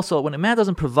man also, when a man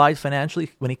doesn't provide financially,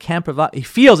 when he can't provide, he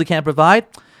feels he can't provide,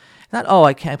 not, oh,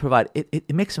 I can't provide.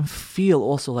 It makes him feel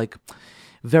also like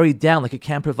very down, like he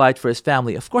can't provide for his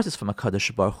family. Of course it's from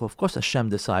HaKadosh Baruch Hu. Of course Hashem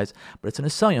decides, but it's an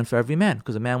assignment for every man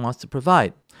because a man wants to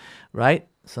provide, right?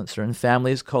 Some certain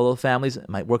families, kolo families, it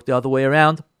might work the other way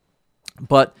around.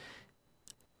 But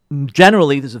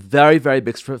generally, there's a very, very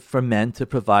big for men to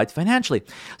provide financially.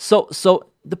 So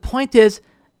the point is,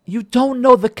 you don't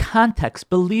know the context.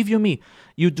 Believe you me,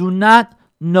 you do not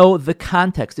know the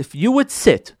context. If you would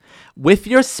sit with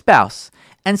your spouse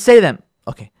and say to them,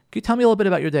 okay, can you tell me a little bit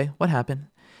about your day? What happened?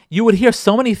 You would hear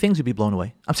so many things, you'd be blown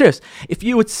away. I'm serious. If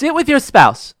you would sit with your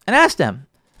spouse and ask them,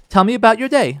 tell me about your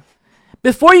day,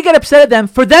 before you get upset at them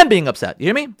for them being upset, you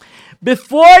hear me?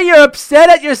 Before you're upset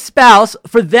at your spouse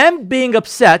for them being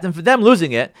upset and for them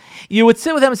losing it, you would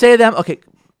sit with them and say to them, okay,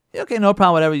 no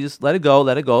problem, whatever, you just let it go.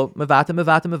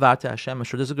 Mevata, Hashem, I'm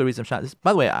sure there's a good reason.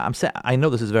 By the way, I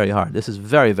know this is very hard. This is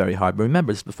very, very hard. But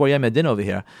remember, this before Yom Din over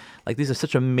here, like these are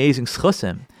such amazing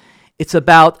schusim. It's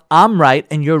about, I'm right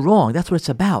and you're wrong. That's what it's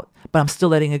about. But I'm still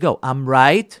letting it go. I'm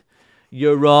right,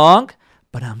 you're wrong,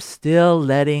 but I'm still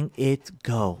letting it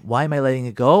go. Why am I letting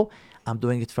it go? I'm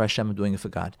doing it for Hashem. I'm doing it for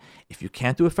God. If you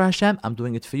can't do it for Hashem, I'm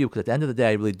doing it for you. Because at the end of the day,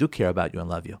 I really do care about you and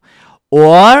love you.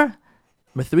 Or,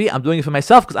 number 3, I'm doing it for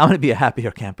myself because I'm going to be a happier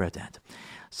camper at the end.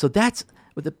 So that's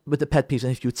with the pet peeves.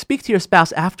 And if you would speak to your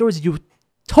spouse afterwards, you would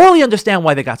totally understand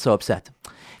why they got so upset.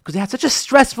 Because they had such a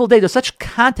stressful day. There's such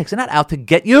context. They're not out to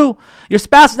get you. Your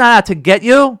spouse is not out to get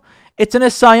you. It's an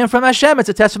assignment from Hashem. It's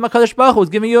a test from HaKadosh Baruch Hu who's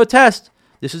giving you a test.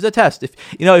 This is a test. If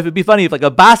it'd be funny if like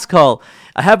a baskol,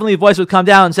 a heavenly voice would come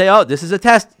down and say, "Oh, this is a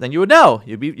test," then you would know.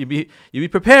 You'd be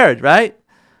prepared, right?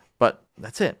 But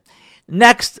that's it.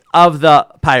 Next of the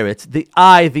pirates, the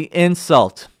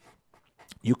insult.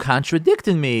 You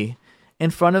contradicted me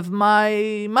in front of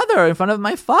my mother, in front of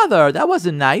my father. That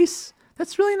wasn't nice.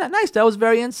 That's really not nice. That was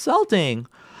very insulting.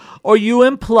 Or you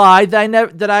implied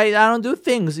that I don't do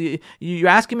things. You're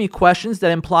asking me questions that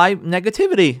imply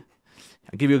negativity.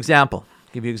 I'll give you an example.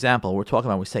 We're talking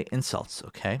about, we say insults,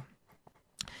 okay?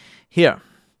 Here.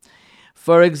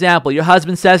 For example, your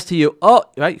husband says to you, oh,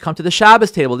 right, you come to the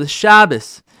Shabbos table, this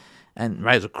Shabbos, and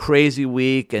right, it's a crazy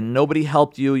week, and nobody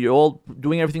helped you, you're all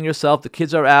doing everything yourself, the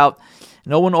kids are out,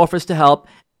 no one offers to help,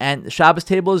 and the Shabbos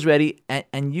table is ready, and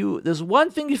there's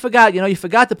one thing you forgot, you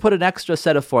forgot to put an extra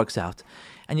set of forks out.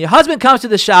 And your husband comes to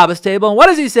the Shabbos table, and what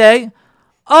does he say?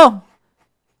 Oh,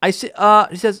 he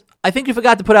says, I think you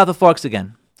forgot to put out the forks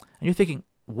again. And you're thinking,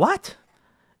 what?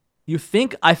 You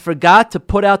think I forgot to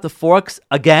put out the forks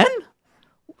again?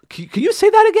 Can you say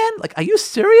that again? Like, are you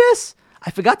serious? I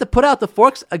forgot to put out the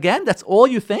forks again? That's all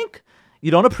you think?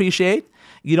 You don't appreciate.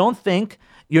 You don't think.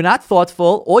 You're not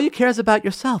thoughtful. All you care is about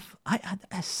yourself.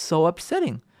 That's so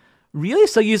upsetting. Really?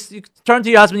 So you turn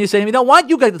to your husband and you say to him, why don't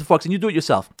you get the forks and you do it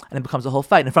yourself? And it becomes a whole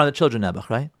fight in front of the children,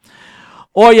 Nebuch, right?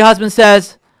 Or your husband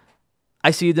says, I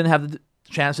see you didn't have the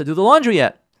chance to do the laundry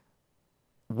yet.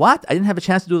 What? I didn't have a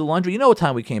chance to do the laundry? You know what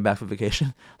time we came back from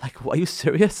vacation? Like, are you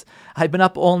serious? I've been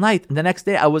up all night. And the next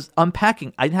day I was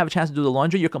unpacking. I didn't have a chance to do the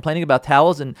laundry. You're complaining about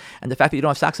towels and the fact that you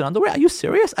don't have socks and underwear. Are you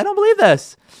serious? I don't believe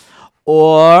this.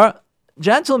 Or,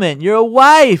 gentlemen, your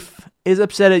wife is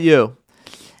upset at you.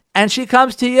 And she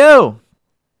comes to you.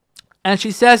 And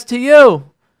she says to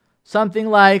you something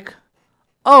like,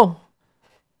 oh,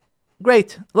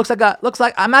 great. Looks like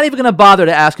I'm not even going to bother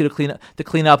to ask you to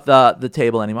clean up the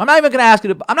table anymore. I'm not even going to ask you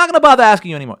I'm not going to bother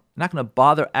asking you anymore. You're not going to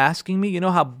bother asking me. You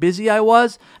know how busy I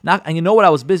was? And you know what I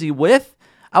was busy with?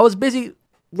 I was busy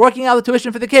working out the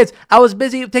tuition for the kids. I was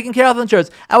busy taking care of the insurance.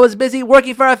 I was busy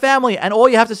working for our family. And all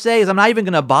you have to say is, I'm not even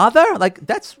going to bother? Like,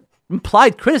 that's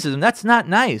implied criticism. That's not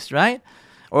nice, right?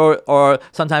 Or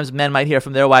sometimes men might hear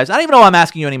from their wives, I don't even know why I'm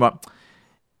asking you anymore.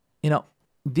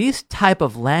 These type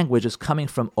of language is coming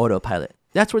from autopilot.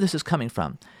 That's where this is coming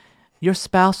from. Your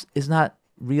spouse is not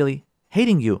really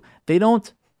hating you. They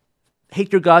don't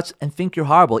hate your guts and think you're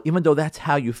horrible, even though that's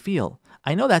how you feel.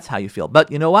 I know that's how you feel,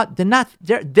 but you know what? They're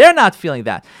not feeling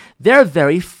that. They're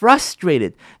very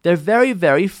frustrated. They're very,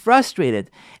 very frustrated.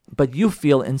 But you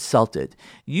feel insulted.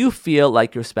 You feel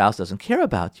like your spouse doesn't care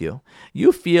about you.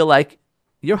 You feel like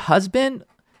your husband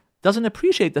doesn't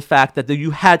appreciate the fact that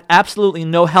you had absolutely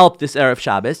no help this Erev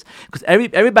Shabbos because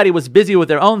everybody was busy with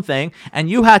their own thing, and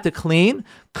you had to clean,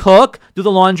 cook, do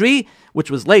the laundry,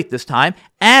 which was late this time,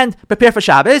 and prepare for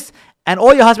Shabbos. And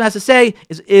all your husband has to say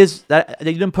is that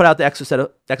you didn't put out the extra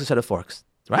set of forks.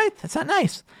 Right? That's not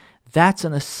nice. That's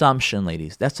an assumption,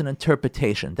 ladies. That's an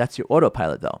interpretation. That's your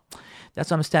autopilot, though. That's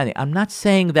what I'm understanding. I'm not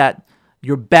saying that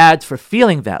you're bad for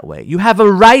feeling that way. You have a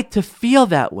right to feel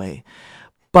that way.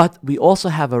 But we also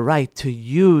have a right to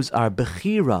use our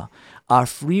bechira, our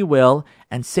free will,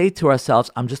 and say to ourselves,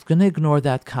 I'm just going to ignore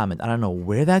that comment. I don't know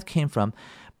where that came from,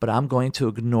 but I'm going to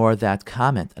ignore that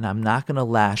comment, and I'm not going to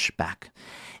lash back.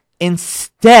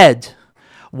 Instead,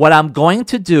 what I'm going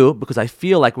to do, because I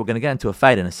feel like we're going to get into a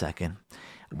fight in a second,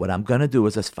 what I'm going to do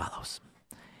is as follows.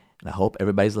 And I hope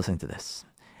everybody's listening to this.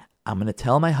 I'm going to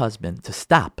tell my husband to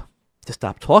stop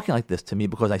talking like this to me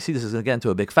because I see this is going to get into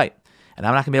a big fight. And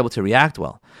I'm not going to be able to react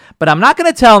well. But I'm not going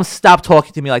to tell him, stop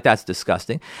talking to me like that's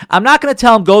disgusting. I'm not going to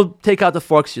tell him, go take out the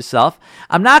forks yourself.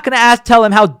 I'm not going to tell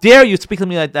him, how dare you speak to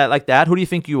me like that? Who do you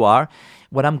think you are?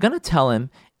 What I'm going to tell him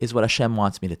is what Hashem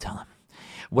wants me to tell him.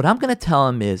 What I'm going to tell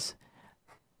him is,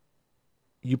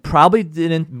 you probably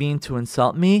didn't mean to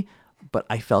insult me, but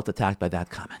I felt attacked by that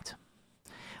comment.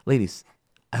 Ladies,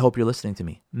 I hope you're listening to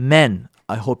me. Men,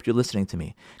 I hope you're listening to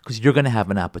me because you're going to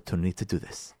have an opportunity to do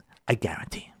this. I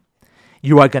guarantee.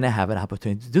 You are going to have an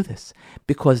opportunity to do this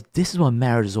because this is what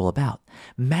marriage is all about.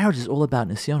 Marriage is all about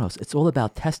nisyonos. It's all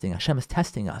about testing. Hashem is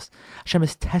testing us. Hashem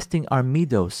is testing our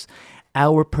midos,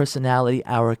 our personality,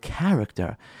 our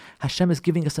character. Hashem is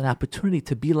giving us an opportunity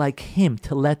to be like Him,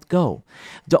 to let go.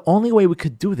 The only way we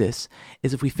could do this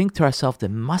is if we think to ourselves, there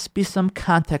must be some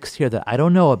context here that I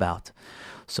don't know about.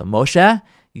 So Moshe,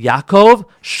 Yaakov,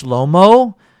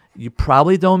 Shlomo, you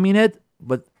probably don't mean it,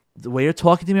 but the way you're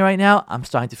talking to me right now, I'm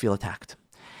starting to feel attacked.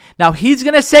 Now, he's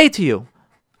going to say to you,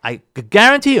 I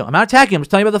guarantee you, I'm not attacking you, I'm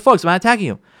just telling you about the folks, I'm not attacking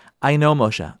you. I know,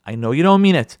 Moshe, I know you don't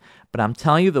mean it, but I'm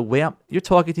telling you the way you're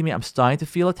talking to me, I'm starting to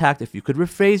feel attacked. If you could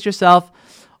rephrase yourself,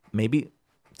 maybe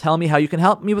tell me how you can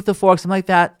help me with the forks, something like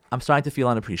that, I'm starting to feel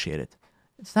unappreciated.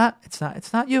 It's not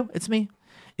you, it's me.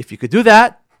 If you could do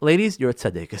that, ladies, you're a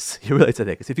tzaddikus. You're really a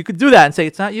tzaddikus. If you could do that and say,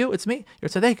 it's not you, it's me, you're a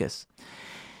tzaddikus.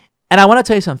 And I want to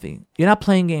tell you something. You're not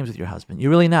playing games with your husband. You're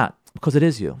really not, because it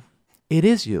is you. It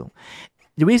is you.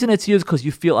 The reason it's you is because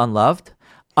you feel unloved,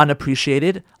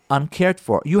 unappreciated, uncared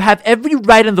for. You have every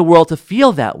right in the world to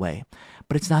feel that way,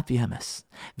 but it's not the emes.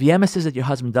 The emes is that your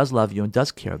husband does love you and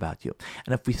does care about you.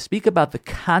 And if we speak about the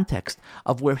context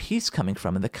of where he's coming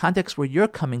from and the context where you're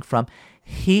coming from,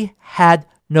 he had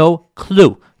no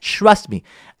clue. Trust me.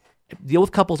 I deal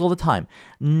with couples all the time.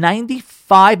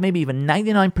 95, maybe even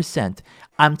 99%,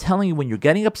 I'm telling you, when you're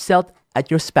getting upset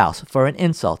at your spouse for an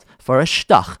insult, for a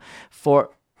shtach, for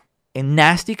a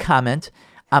nasty comment,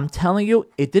 I'm telling you,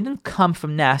 it didn't come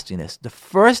from nastiness. The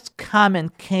first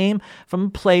comment came from a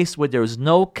place where there was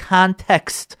no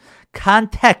context.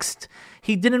 Context.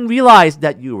 He didn't realize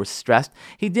that you were stressed.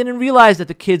 He didn't realize that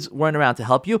the kids weren't around to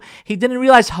help you. He didn't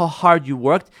realize how hard you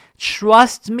worked.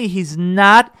 Trust me, he's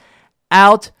not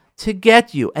out to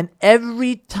get you. And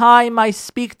every time I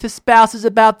speak to spouses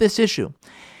about this issue,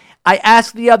 I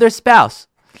ask the other spouse,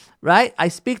 right? I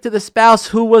speak to the spouse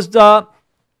who's the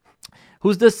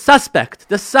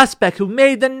suspect who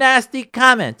made the nasty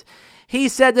comment. He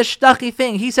said the shtucky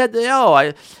thing. He said, this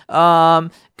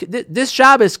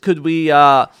Shabbos, could we,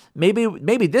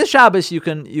 maybe this Shabbos you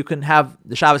can have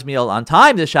the Shabbos meal on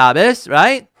time this Shabbos,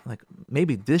 right? Like,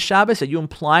 maybe this Shabbos, are you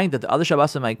implying that the other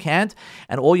Shabbosim I can't,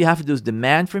 and all you have to do is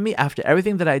demand from me after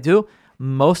everything that I do?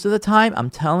 Most of the time, I'm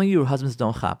telling you, your husbands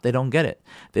don't chap. They don't get it.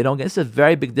 It's a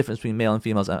very big difference between male and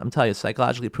females. I'm telling you,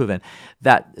 psychologically proven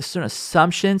that certain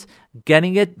assumptions,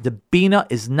 getting it, the bina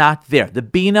is not there. The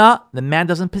bina, the man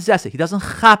doesn't possess it. He doesn't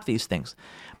chap these things.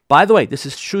 By the way, this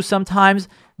is true sometimes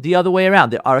the other way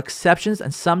around. There are exceptions,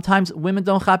 and sometimes women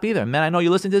don't chap either. Men, I know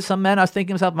you're listening to this. Some men are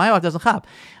thinking to themselves, my wife doesn't chap.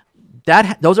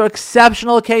 Those are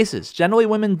exceptional cases. Generally,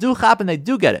 women do chap and they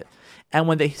do get it. And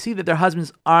when they see that their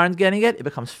husbands aren't getting it, it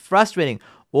becomes frustrating.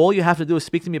 All you have to do is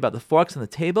speak to me about the forks on the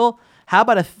table. How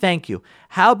about a thank you?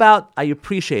 How about I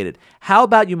appreciate it? How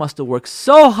about you must have worked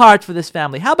so hard for this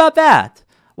family? How about that?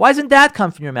 Why doesn't that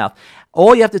come from your mouth?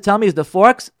 All you have to tell me is the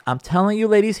forks. I'm telling you,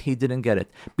 ladies, he didn't get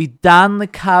it. Bidan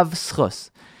lekav schus.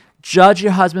 Judge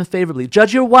your husband favorably.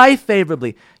 Judge your wife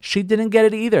favorably. She didn't get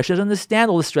it either. She doesn't understand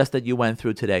all the stress that you went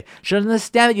through today. She doesn't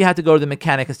understand that you had to go to the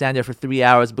mechanic and stand there for 3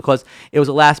 hours because it was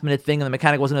a last-minute thing and the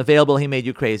mechanic wasn't available. He made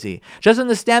you crazy. She doesn't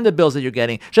understand the bills that you're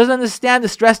getting. She doesn't understand the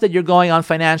stress that you're going on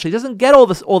financially. She doesn't get all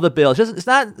the bills. It's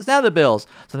not the bills.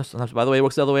 Sometimes, by the way, it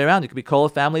works the other way around. You could be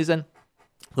cold families and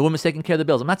The woman's taking care of the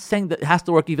bills. I'm not saying that it has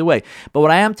to work either way. But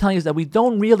what I am telling you is that we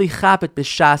don't really chap it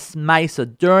b'shas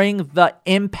ma'isa. During the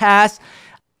impasse,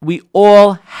 we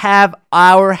all have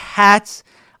our hats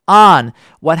on.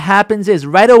 What happens is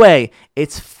right away,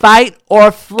 it's fight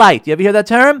or flight. You ever hear that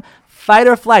term? Fight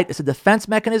or flight. It's a defense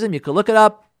mechanism. You can look it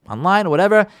up online or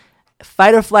whatever.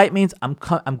 Fight or flight means I'm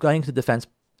going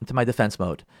into my defense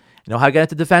mode. You know how I get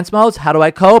into defense modes? How do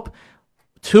I cope?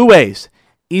 Two ways.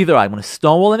 Either I'm going to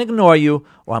stonewall and ignore you,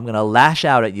 or I'm going to lash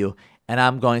out at you, and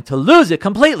I'm going to lose it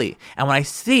completely. And when I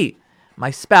see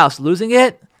my spouse losing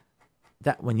it,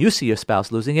 that when you see your spouse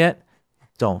losing it,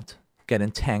 don't get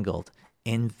entangled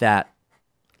in that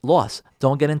loss.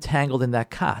 Don't get entangled in that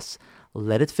kas.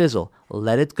 Let it fizzle.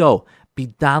 Let it go.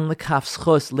 Bidan lekaf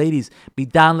schus, ladies.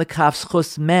 Bidan lekaf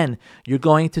schus, men. You're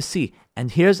going to see.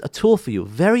 And here's a tool for you.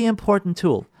 Very important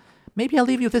tool. Maybe I'll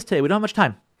leave you with this today. We don't have much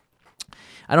time.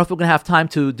 I don't know if we're going to have time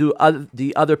to do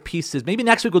the other pieces. Maybe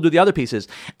next week we'll do the other pieces.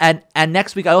 And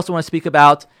next week I also want to speak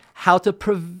about how to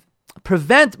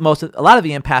prevent a lot of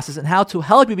the impasses and how to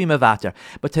help you be mevater.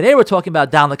 But today we're talking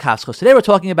about down the kafschos. Today we're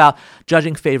talking about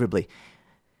judging favorably.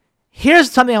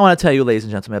 Here's something I want to tell you, ladies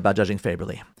and gentlemen, about judging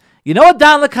favorably. You know what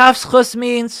down the kafschos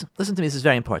means? Listen to me, this is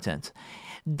very important.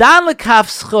 Down the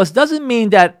kafschos doesn't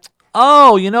mean that,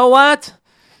 oh, you know what?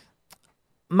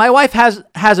 My wife has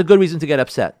a good reason to get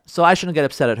upset, so I shouldn't get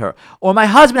upset at her. Or my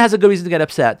husband has a good reason to get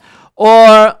upset.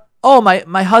 Or, oh,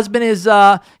 my husband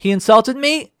he insulted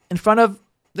me in front of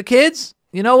the kids.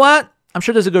 You know what? I'm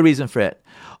sure there's a good reason for it.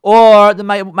 Or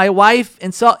my wife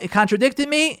contradicted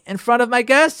me in front of my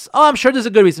guests. Oh, I'm sure there's a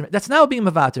good reason for it. That's not what being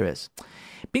mevater is.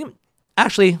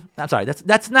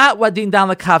 That's not what din dan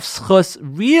l'kaf schus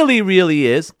really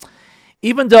is.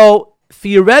 Even though,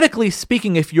 theoretically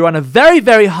speaking, if you're on a very,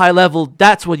 very high level,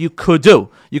 that's what you could do.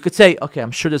 You could say, okay,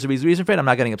 I'm sure there's a reason for it. I'm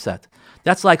not getting upset.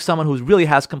 That's like someone who really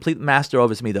has complete master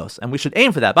over his midos. And we should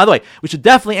aim for that. By the way, we should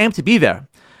definitely aim to be there.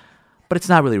 But it's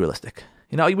not really realistic.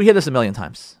 You know, we hear this a million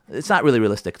times. It's not really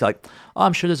realistic. To like, oh,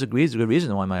 I'm sure there's a good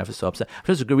reason why my wife is so upset. I'm sure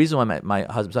there's a good reason why my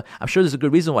husband's upset. I'm sure there's a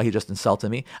good reason why he just insulted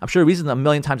me. I'm sure a reason a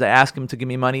million times I ask him to give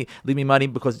me money, leave me money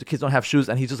because the kids don't have shoes,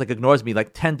 and he just like ignores me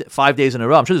like 5 days in a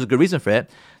row. I'm sure there's a good reason for it.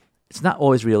 It's not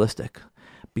always realistic.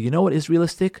 But you know what is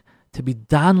realistic? To be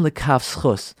dan lekaf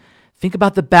schus. Think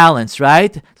about the balance,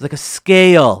 right? It's like a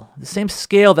scale. The same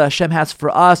scale that Hashem has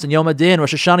for us in Yom Adin,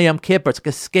 Rosh Hashanah, Yom Kippur. It's like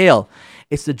a scale.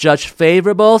 It's the judge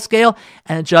favorable scale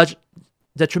and a judge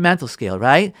detrimental scale,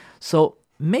 right? So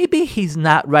maybe he's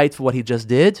not right for what he just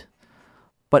did,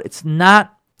 but it's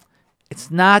not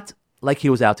like he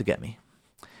was out to get me.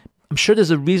 I'm sure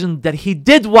there's a reason that he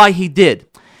did why he did.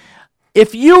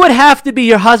 If you would have to be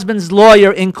your husband's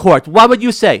lawyer in court, what would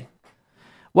you say?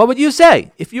 What would you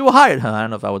say if you were hired? I don't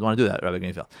know if I would want to do that, Rabbi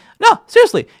Greenfield. No,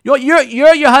 seriously. You're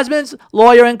your husband's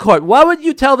lawyer in court. What would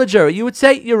you tell the jury? You would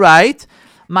say, you're right.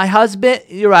 My husband,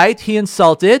 you're right. He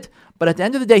insulted. But at the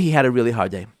end of the day, he had a really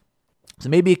hard day. So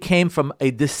maybe it came from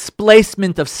a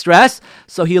displacement of stress.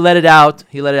 So he let it out.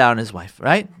 He let it out on his wife,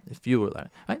 right? If you were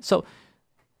right. So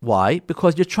why?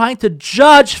 Because you're trying to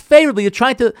judge favorably. You're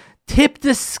trying to tip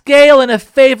the scale in a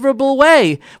favorable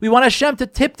way. We want Hashem to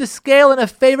tip the scale in a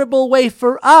favorable way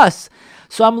for us.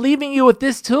 So I'm leaving you with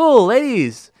this tool,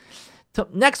 ladies.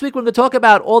 Next week we're going to talk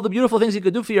about all the beautiful things you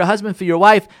could do for your husband, for your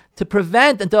wife, to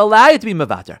prevent and to allow you to be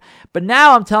mevater. But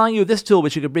now I'm telling you this tool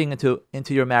which you could bring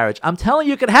into your marriage. I'm telling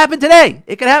you it could happen today.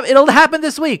 It'll happen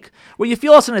this week, where you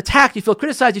feel also attacked, you feel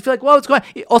criticized, you feel like, whoa, what's going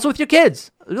on? Also with your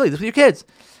kids. Really, this with your kids.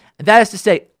 And that is to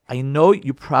say, I know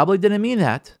you probably didn't mean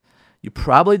that.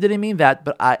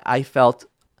 But I felt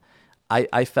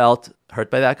hurt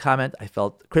by that comment. I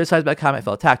felt criticized by that comment. I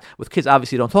felt attacked. With kids,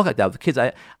 obviously, you don't talk like that. With kids,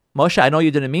 Moshe, I know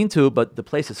you didn't mean to, but the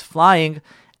place is flying,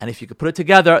 and if you could put it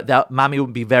together, that mommy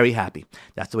would be very happy.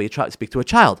 That's the way you speak to a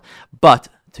child. But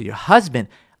to your husband,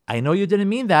 I know you didn't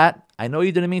mean that. I know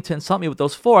you didn't mean to insult me with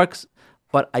those forks,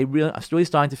 but I'm really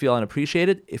starting to feel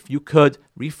unappreciated. If you could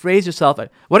rephrase yourself.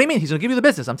 What do you mean? He's going to give you the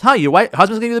business. I'm telling you, your husband's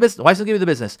going to give you the business. The wife's going to give you the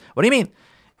business. What do you mean?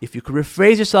 If you could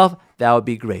rephrase yourself, that would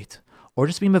be great. Or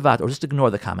just be mevat, or just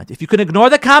ignore the comment. If you can ignore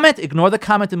the comment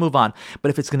and move on. But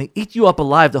if it's going to eat you up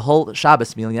alive the whole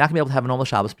Shabbos meal, you're not going to be able to have a normal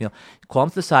Shabbos meal, call him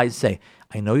to the side and say,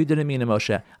 I know you didn't mean it,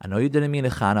 Moshe. I know you didn't mean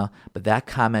it, Chana, but that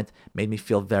comment made me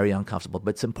feel very uncomfortable.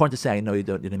 But it's important to say, I know you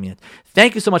didn't mean it.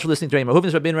 Thank you so much for listening to Rayma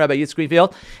Huvin, Rabbi Yitz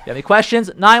Greenfield. If you have any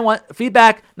questions,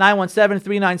 feedback,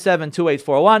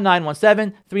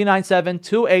 917-397-2841,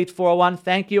 917-397-2841.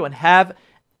 Thank you, and have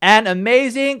an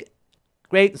amazing,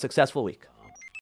 great, and successful week.